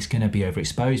be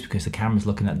overexposed because the camera's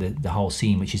looking at the whole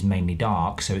scene, which is mainly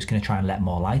dark, so it's going to try and let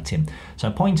more light in. So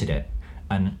I pointed it,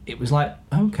 and it was like,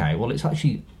 okay, well, it's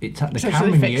actually the camera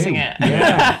actually fixing knew. it.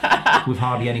 Yeah, with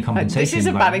hardly any compensation. This is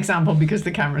a like- bad example because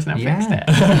the camera's now fixed it.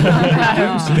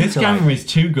 This camera is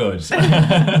too good.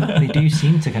 They do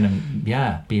seem to kind of be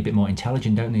a bit more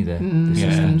intelligent, don't they? The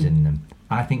systems in them.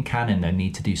 I think Canon though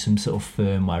need to do some sort of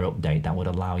firmware update that would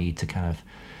allow you to kind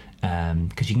of,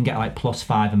 because you can get like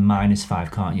 +5 and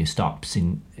 -5, can't you? Stops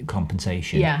in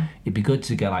compensation. Yeah. It'd be good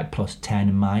to get like +10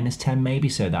 and -10 maybe,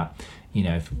 so that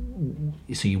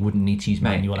so you wouldn't need to use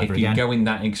manual If ever you're again. going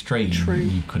that extreme, True.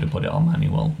 you could have put it on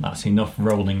manual. That's enough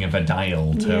rolling of a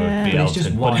dial to Yeah. be But able it's just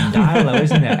to one put it. dial though,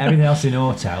 isn't it? Everything else in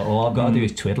auto. All I've got to do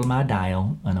is twiddle my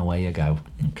dial, and away you go.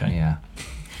 Okay. Yeah.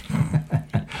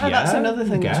 Oh, that's another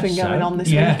thing that's been guess going so. on this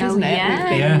Yeah. week, isn't Oh, it?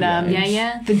 yeah. We've been,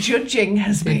 Yeah. The judging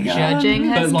has begun. Judging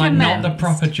But has like not the commenced.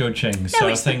 proper judging. So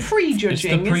it's I the think pre-judging, It's the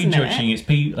isn't it? pre-judging. It's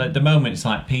people at the moment. It's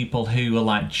like people who are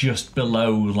like just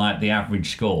below like the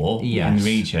average score in Yes. the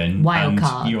region, Wild and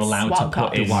cards. you're allowed Wild to put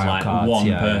cards. in Wild like cards, one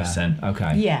yeah. person.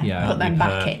 Okay. Yeah, but then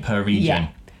back per, in. per region. Yeah.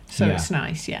 So Yeah. it's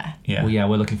nice, yeah. Yeah. Well, yeah,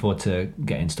 we're looking forward to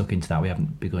getting stuck into that. We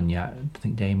haven't begun yet. I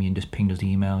think Damien just pinged us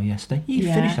the email yesterday. You've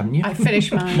Yeah. finished, haven't you? I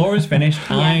finished mine. Laura's finished.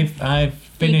 I've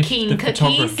finished keen the cookies?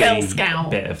 photography Girl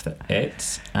Scout. bit of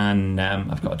it, and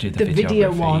I've got to do the The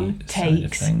video videography one side of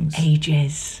takes things.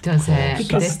 ages. Does it?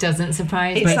 Because This doesn't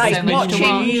surprise me. It's like so much to watching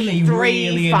watch. Really, 3,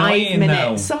 really 5 annoying, minutes.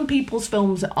 though. Some people's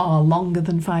films are longer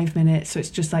than 5 minutes, so it's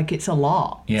just like it's a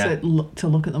lot Yeah. to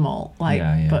look at them all. Like,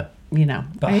 Yeah. but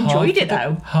But I enjoyed it half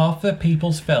of though. Half the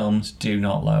people's films do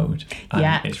not load. And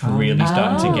Yeah. it's really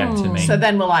starting to get to me. So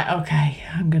then we're like, okay,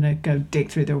 I'm gonna go dig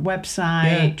through their website,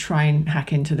 Yeah. try and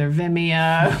hack into their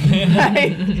Vimeo.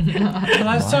 But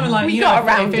that's something like, We you got know,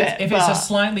 around if it, it's but- a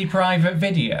slightly private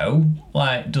video,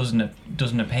 like doesn't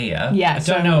appear. Yeah, I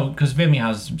so- don't know, because Vimeo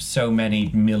has so many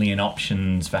million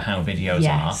options for how videos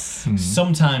Yes. are.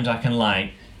 Sometimes I can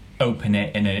like open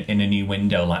it in a new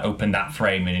window, like open that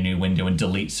frame in a new window and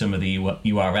delete some of the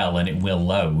URL and it will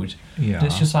load. Yeah. But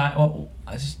it's just like, well,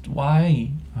 why?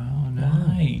 Oh, no.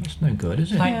 Why? It's no good,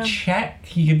 is it? Like, check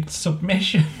your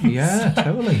submission. Yeah,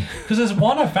 totally. Because there's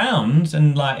one I found,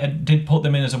 and like I did put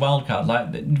them in as a wildcard.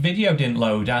 Like the video didn't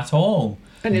load at all.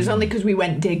 And it's only because we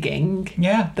went digging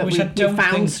Yeah, that which we I don't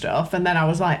found think. stuff, and then I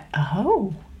was like,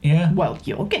 oh, Yeah. well,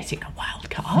 you're getting a wild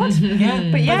card. Yeah,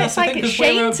 But yeah, that's it's the like thing, a 'cause we're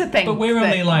shame to think But we're that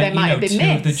only like they might have been 2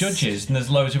 of the missed. judges, and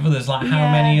there's loads of others. Like, how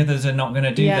Yeah. many others are not going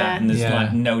to do Yeah. that? And there's Yeah.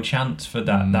 like no chance for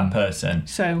that person.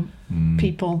 So,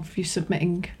 people, if you're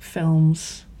submitting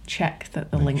films, check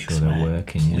that the Make links sure they're work.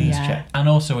 working. Please Yeah. check. And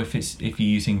also, if you're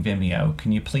using Vimeo,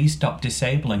 can you please stop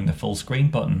disabling the full screen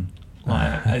button?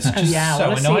 Like, it's just Oh yeah, I so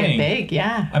want to annoying. see it big.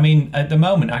 Yeah. I mean, at the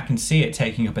moment, I can see it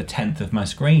taking up 1/10 of my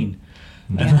screen.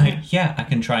 And I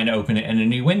can try and open it in a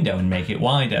new window and make it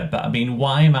wider. But I mean,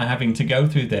 why am I having to go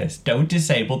through this? Don't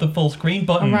disable the full screen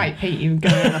button. All right, Pete, you're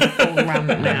going on a full rant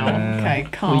now. Okay,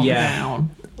 calm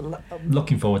down.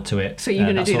 Looking forward to it. So you're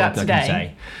going to do that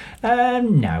today?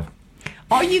 No.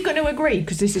 Are you going to agree?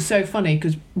 Because this is so funny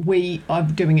because we are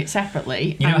doing it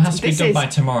separately. You know, it and has to be this done is- by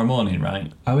tomorrow morning,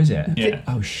 right? Oh, is it? Yeah.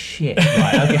 Oh, shit.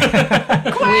 Right,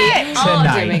 okay. Quit! Are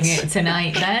Tonight. doing it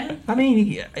tonight then. I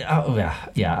mean,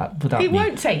 without It me,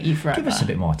 won't take you forever. give us a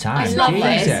bit more time. I love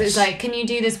this. Jesus. It's like, can you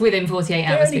do this within 48 They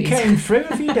hours, only please? came through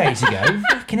a few days ago.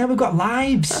 Fucking hell, we've got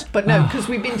lives. But no, because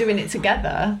we've been doing it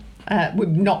together. We've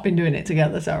not been doing it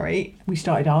together, sorry. We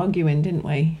started arguing, didn't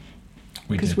we?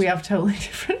 Because we have totally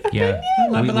different opinions.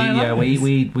 Yeah,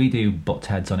 we do butt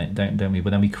heads on it, don't we?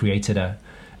 But then we created a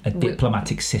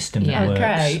diplomatic system that Yeah. works.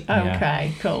 Okay, Yeah.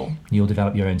 okay, cool. You'll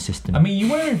develop your own system. I mean, you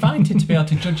were invited to be able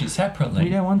to judge it separately. we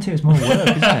don't want to. It's more work,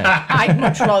 isn't it? I'd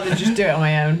much rather just do it on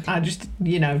my own. I just,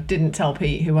 didn't tell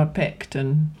Pete who I'd picked,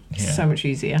 and it's Yeah. so much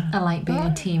easier. I like being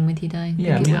a team with you, Dave.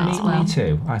 Yeah, Think it works well. me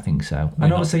too. I think so. We're And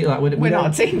not- obviously, like we We're don't-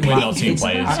 not a team. We're not team It's-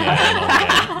 players.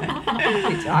 Yeah.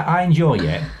 I enjoy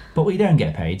it, but we don't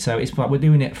get paid. So it's like we're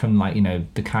doing it from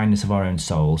the kindness of our own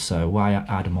souls. So why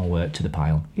add more work to the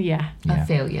pile? Yeah. I Yeah.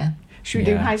 feel you. Should we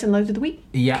do Yeah. highs and lows of the week?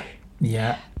 Yeah.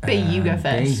 B, you go B,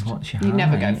 first. what's your You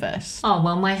never high? go first. Oh,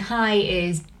 well, my high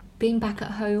is being back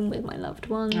at home with my loved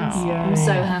ones. Oh. I'm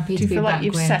so happy Do to you be feel back like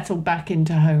you've with. settled back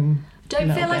into home? Don't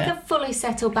a feel little like bit? I've fully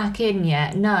settled back in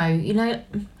yet. No,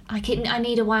 I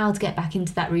need a while to get back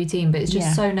into that routine, but it's just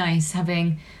Yeah. so nice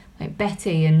having like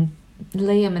Betty and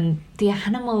Liam and the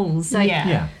animals. Like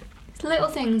Yeah. little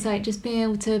things like just being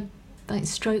able to like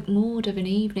stroke Maud of an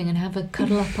evening and have a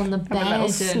cuddle up on the bed little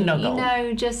and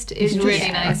snuggle. just it's It's just- really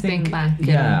I nice think- being back.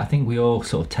 Yeah, I and, think we all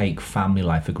sort of take family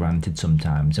life for granted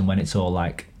sometimes, and when it's all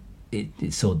like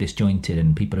it's so disjointed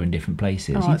and people are in different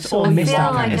places, Oh, you it's sort all of I miss feel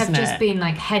that like kind of isn't I've just it? been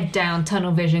like head down,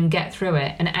 tunnel vision, get through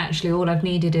it, and actually all I've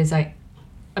needed is like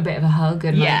a bit of a hug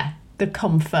and Yeah. The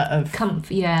comfort of like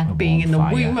comfort. Yeah, being in the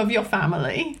Bonfire. womb of your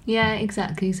family. yeah,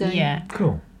 exactly. So Yeah.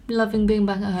 cool. loving being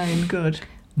back at home. Good.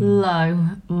 Low,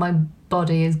 my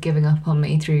body is giving up on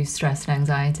me through stress and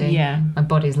anxiety. Yeah. My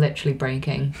body's literally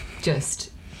breaking.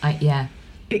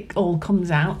 It all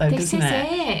comes out though, This doesn't is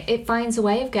it? it. It finds a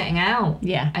way of getting out.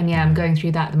 Yeah. And I'm going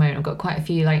through that at the moment. I've got quite a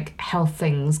few like health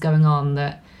things going on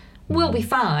that will be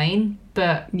fine,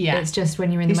 but Yeah. it's just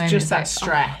when you're in the It's moment. just it's that like,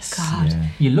 stress. Oh, God. Yeah.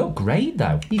 You look great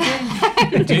though. You do.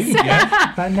 You do,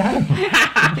 yeah. I know.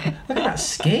 Look at that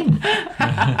skin.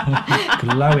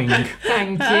 Glowing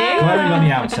Thank you. on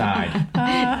the outside.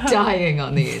 Dying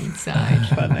on the inside.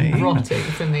 Funny. Rotting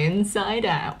from the inside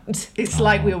out. It's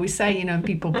like we always say,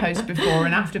 people post before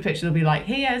and after pictures. They'll be like,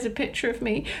 here's a picture of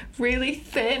me, really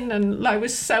thin, and I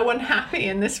was so unhappy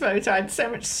in this photo. I had so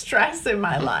much stress in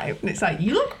my life. And it's like,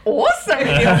 you look awesome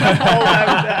in your photo.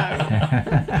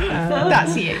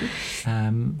 That's you.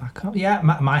 I can't. Yeah,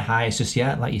 my high is just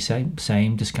like you say,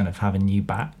 same. Just kind of having you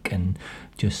back and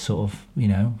just sort of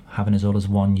having us all as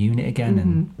one unit again,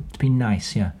 and it's been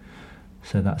nice. Yeah,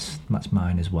 so that's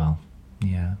mine as well.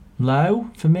 Yeah, low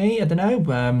for me. I don't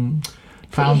know.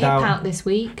 Put your Found hip out out this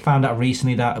week. Found out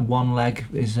recently that one leg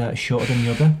is shorter than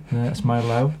the other. That's my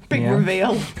low. Big yeah.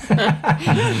 reveal.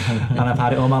 And I've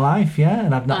had it all my life. Yeah,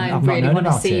 and I've not. I I've not really known want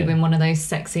to about see it. you in one of those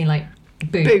sexy like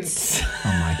boots. Boots. Oh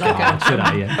my Like god! Should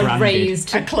I? Yeah, A branded.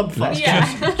 raised. A club foot.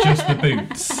 Just the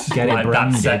boots. Get it like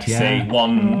branded, that sexy yeah.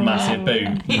 one massive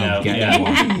boot. Get yeah. it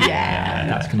one. Yeah.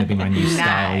 That's going to be my new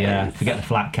style. Yeah, Nice. forget the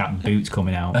flat cap boots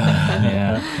coming out. But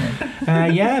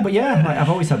I've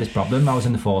always had this problem. I was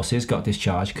in the forces, got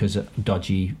discharged because of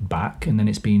dodgy back, and then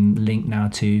it's been linked now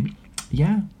to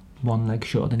one leg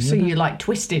shorter than the So other. you're like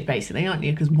twisted basically, aren't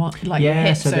you? Because your Yeah,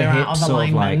 hips so the are out hips of sort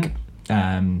of alignment.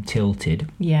 like tilted.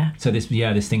 Yeah. So this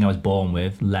thing I was born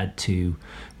with led to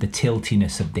the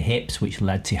tiltiness of the hips, which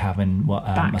led to having a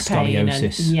Back pain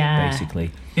scoliosis, and-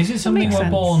 basically. Is it something makes we're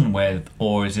sense. born with,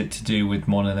 or is it to do with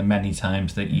one of the many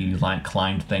times that you like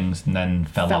climbed things and then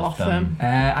fell off them?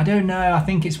 I don't know. I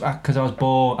think it's because I was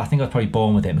born. I think I was probably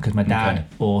born with it because my dad Okay.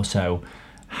 also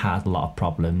had a lot of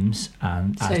problems,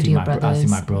 and So as do your as did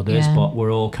my brothers. brothers. Yeah. But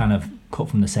we're all kind of cut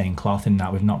from the same cloth in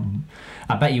that we've not.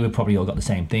 I bet you we've probably all got the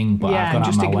same thing, but Yeah, I've gone out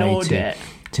just of my way ignored it.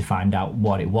 to find out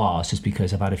what it was, just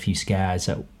because I've had a few scares.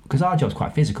 Because our job's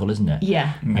quite physical, isn't it?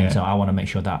 Yeah. Yeah. And so I want to make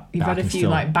sure that You've that I had a can few still,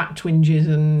 like back twinges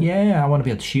and Yeah, I want to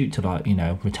be able to shoot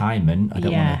to retirement. I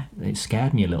don't Yeah. want to. It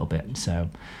scared me a little bit, so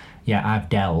I've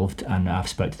delved and I've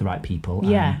spoke to the right people.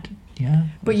 Yeah. And, yeah.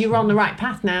 But you're on the right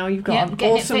path now. You've got an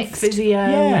getting it awesome fixed. physio.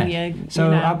 Yeah. And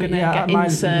So you're going to get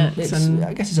inserts. And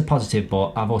I guess it's a positive,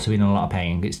 but I've also been in a lot of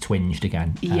pain. It's twinged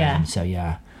again. Yeah. So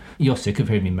yeah. You're sick of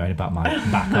hearing me moan about my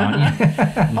back, aren't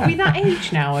you? Are we that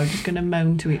age now? We're just going to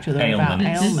moan to each other about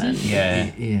ailments.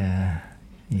 Yeah. Yeah.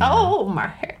 Oh, my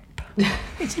hip.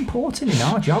 It's important in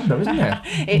our job, though, isn't it?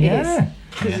 It is.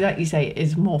 Because, like you say, it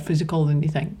is more physical than you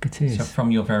think. It is. So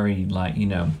from your very,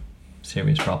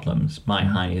 serious problems, my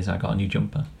high is I got a new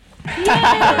jumper.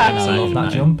 I love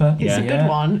that jumper. It's a good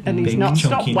one, and he's Big, not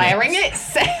stopped chunky wearing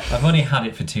nuts. it. I've only had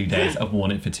it for 2 days. I've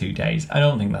worn it for 2 days. I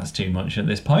don't think that's too much at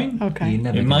this point. Okay. You're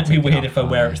never It gonna might be take weird off, if I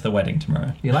wear are it to the wedding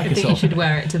tomorrow. you? Like I a think sort you of, should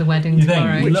wear it to the wedding You think?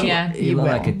 tomorrow. You look- Yeah. you look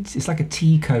like it's like a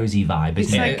tea cozy vibe, isn't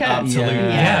It's it? like a- Absolutely.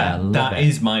 Yeah, I love that it.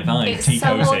 is my vibe. It's tea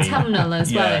so cozy. autumnal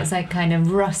as well. Yeah. It's like kind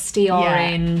of rusty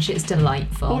orange. It's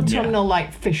delightful. Autumnal,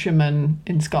 like fisherman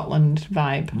in Scotland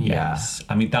vibe. Yes,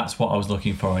 I mean that's what I was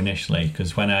looking for initially,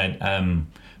 because when I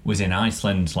was in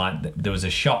Iceland, there was a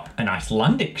shop, an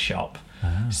Icelandic shop,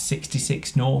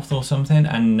 66 North or something,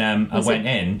 and I went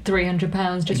in.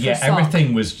 £300 just for Yeah, a sock.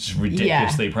 everything was just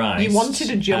ridiculously priced. You wanted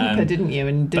a jumper, didn't you,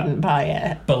 and didn't buy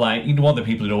it. But one of the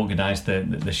people who'd organised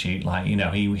the shoot,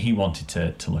 he wanted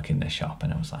to look in this shop,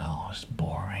 and I was like, oh, it's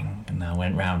boring. And I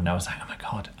went round, and I was like, oh my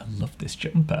god, I love this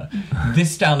jumper.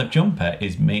 This style of jumper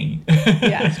is me.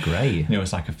 Yeah. It's great. It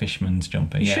was like a fisherman's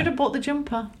jumper. You Yeah. should have bought the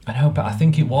jumper. I know, but I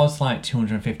think it was like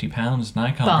 £250, and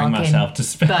I can't bring Bargain. myself to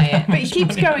spend. Buy it. But he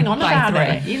keeps going on Buy about three.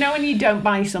 it. You know when you don't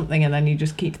buy something and then you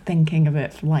just keep thinking of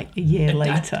it for like a year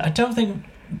later. I don't think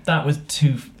that was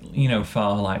too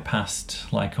far past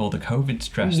all the COVID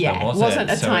stress. Yeah, though, was it wasn't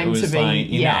it? a So time it was to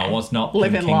be, I was not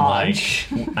living thinking large.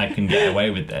 I can get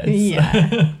away with this.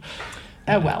 Yeah.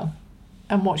 Oh well.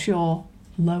 And what's your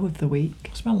low of the week?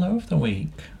 What's my low of the week?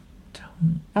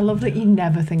 I love that you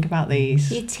never think about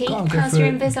these. Your teeth, Gotta go how's for your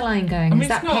it. Invisalign going? I mean, Is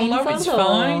that it's not painful? low, it's or-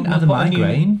 fine. Another bought a new-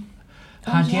 migraine.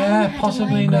 Had you had a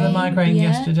possibly another migraine yeah.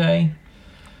 yesterday.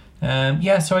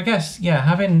 So I guess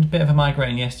having a bit of a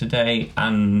migraine yesterday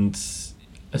and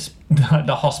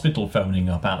the hospital phoning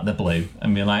up out of the blue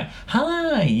and being like,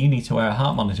 hi, you need to wear a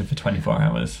heart monitor for 24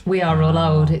 hours. We are all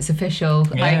old. It's official.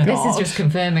 Yeah. This is just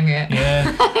confirming it.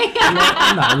 Yeah.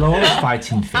 No, Laura's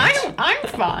fighting fit. I'm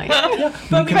fine.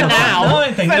 But For now.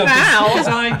 Because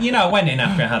I went in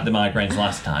after I had the migraines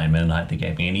last time, and they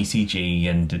gave me an ECG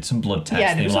and did some blood tests.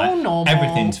 Yeah, and They it was were all normal.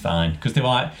 Everything's fine, because they were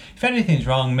like, if anything's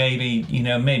wrong, maybe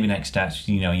next steps,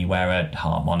 you wear a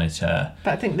heart monitor.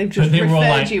 But I think they've But just they were all referred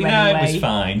like, you no, anyway. it was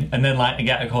fine. And then I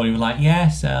get a call, you were like, yeah,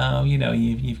 so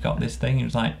you've got this thing. It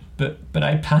was like, but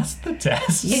I passed the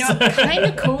test. You know, kind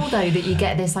of cool though that you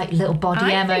get this little body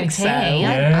I MOT. think so.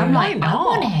 Yeah. I'm Why like, not? I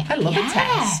want it. I love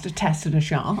Yeah. a test and a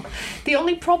shot. The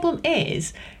only problem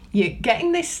is you're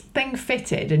getting this thing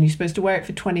fitted and you're supposed to wear it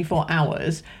for 24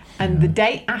 hours. And the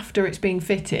day after it's being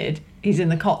fitted, he's in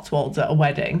the Cotswolds at a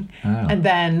wedding. Oh. And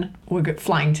then we're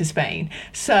flying to Spain.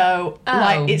 So,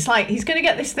 Oh. it's like he's going to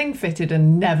get this thing fitted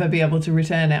and never be able to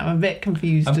return it. I'm a bit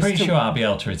confused. I'm as pretty to- sure I'll be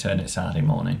able to return it Saturday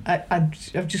morning.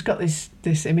 I've just got this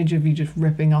image of you just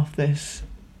ripping off this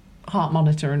heart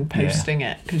monitor and posting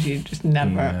it because you're just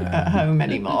never at home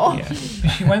anymore. Yeah.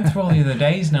 She went through all the other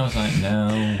days, and I was like, no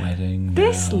wedding.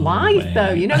 This no life, wedding. though,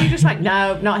 you're just like,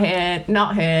 no, not here,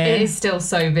 not here. It is still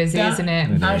so busy, isn't it?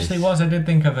 It Actually is. was. I did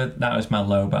think of it. That was my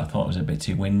low, but I thought it was a bit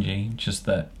too whingy. Just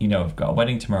that, I've got a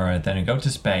wedding tomorrow, then I go to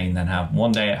Spain, then have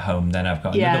one day at home, then I've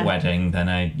got Yeah. another wedding, then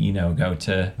I, go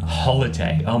to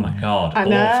holiday. Oh my god, I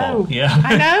know. awful. Yeah,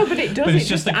 I know, but it does. But it's it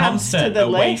just the adds constant to the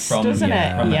away list, from- doesn't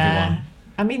it? from Yeah. everyone.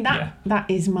 I mean Yeah. that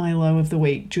is my low of the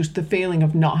week. Just the feeling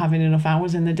of not having enough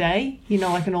hours in the day. In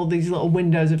all these little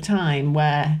windows of time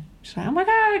where just like, oh my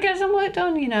god, I get some work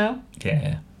done. Yeah.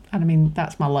 And I mean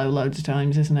that's my low loads of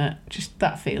times, isn't it? Just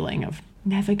that feeling of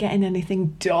never getting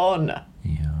anything done.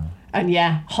 Yeah. And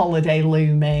holiday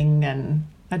looming, and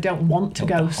I don't want to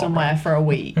go somewhere for a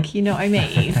week. You know what I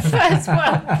mean? First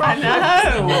world problem. I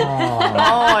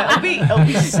know. It'll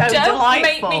be so Don't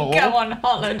delightful. make me go on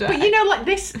holiday. But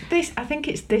this. I think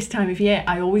it's this time of year.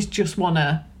 I always just want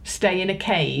to stay in a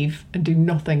cave and do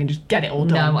nothing and just get it all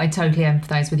done. No, I totally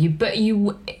empathise with you. But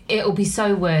it'll be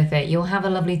so worth it. You'll have a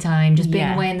lovely time just being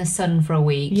Yeah. away in the sun for a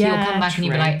week. Yeah, You'll come back and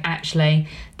you'll be true. like, actually,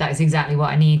 that is exactly what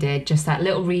I needed. Just that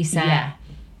little reset. Yeah.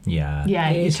 Yeah,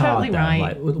 you're it's totally hard, right.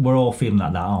 Like, we're all feeling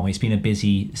like that, aren't we? It's been a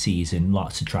busy season,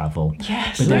 lots to travel.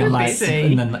 Yes, but so then, like, busy.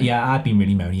 And then, I've been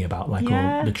really moany about like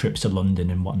all the trips to London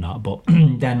and whatnot. But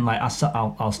then, like,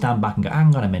 I'll stand back and go,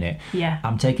 hang on a minute. Yeah.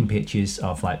 I'm taking pictures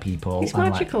of like people. It's and,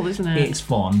 magical, like, isn't it? It's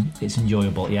fun. It's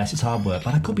enjoyable. Yes, it's hard work,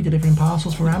 but I could be delivering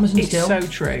parcels for Amazon It's still. so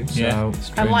true. Yeah, it's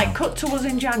true and like now. cut to us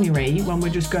in January when we're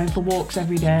just going for walks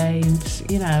every day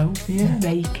and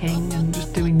baking and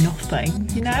just doing nothing.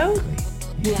 You know,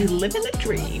 you're living the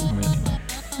dream.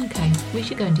 Okay, we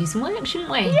should go and do some work, shouldn't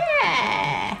we?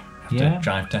 Yeah. To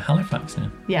drive to Halifax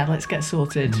now. Yeah, let's get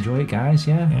sorted. Enjoy it, guys.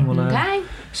 Yeah. And we'll Okay.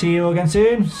 see you again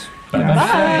soon. Bye. Bye.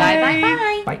 Bye. Bye.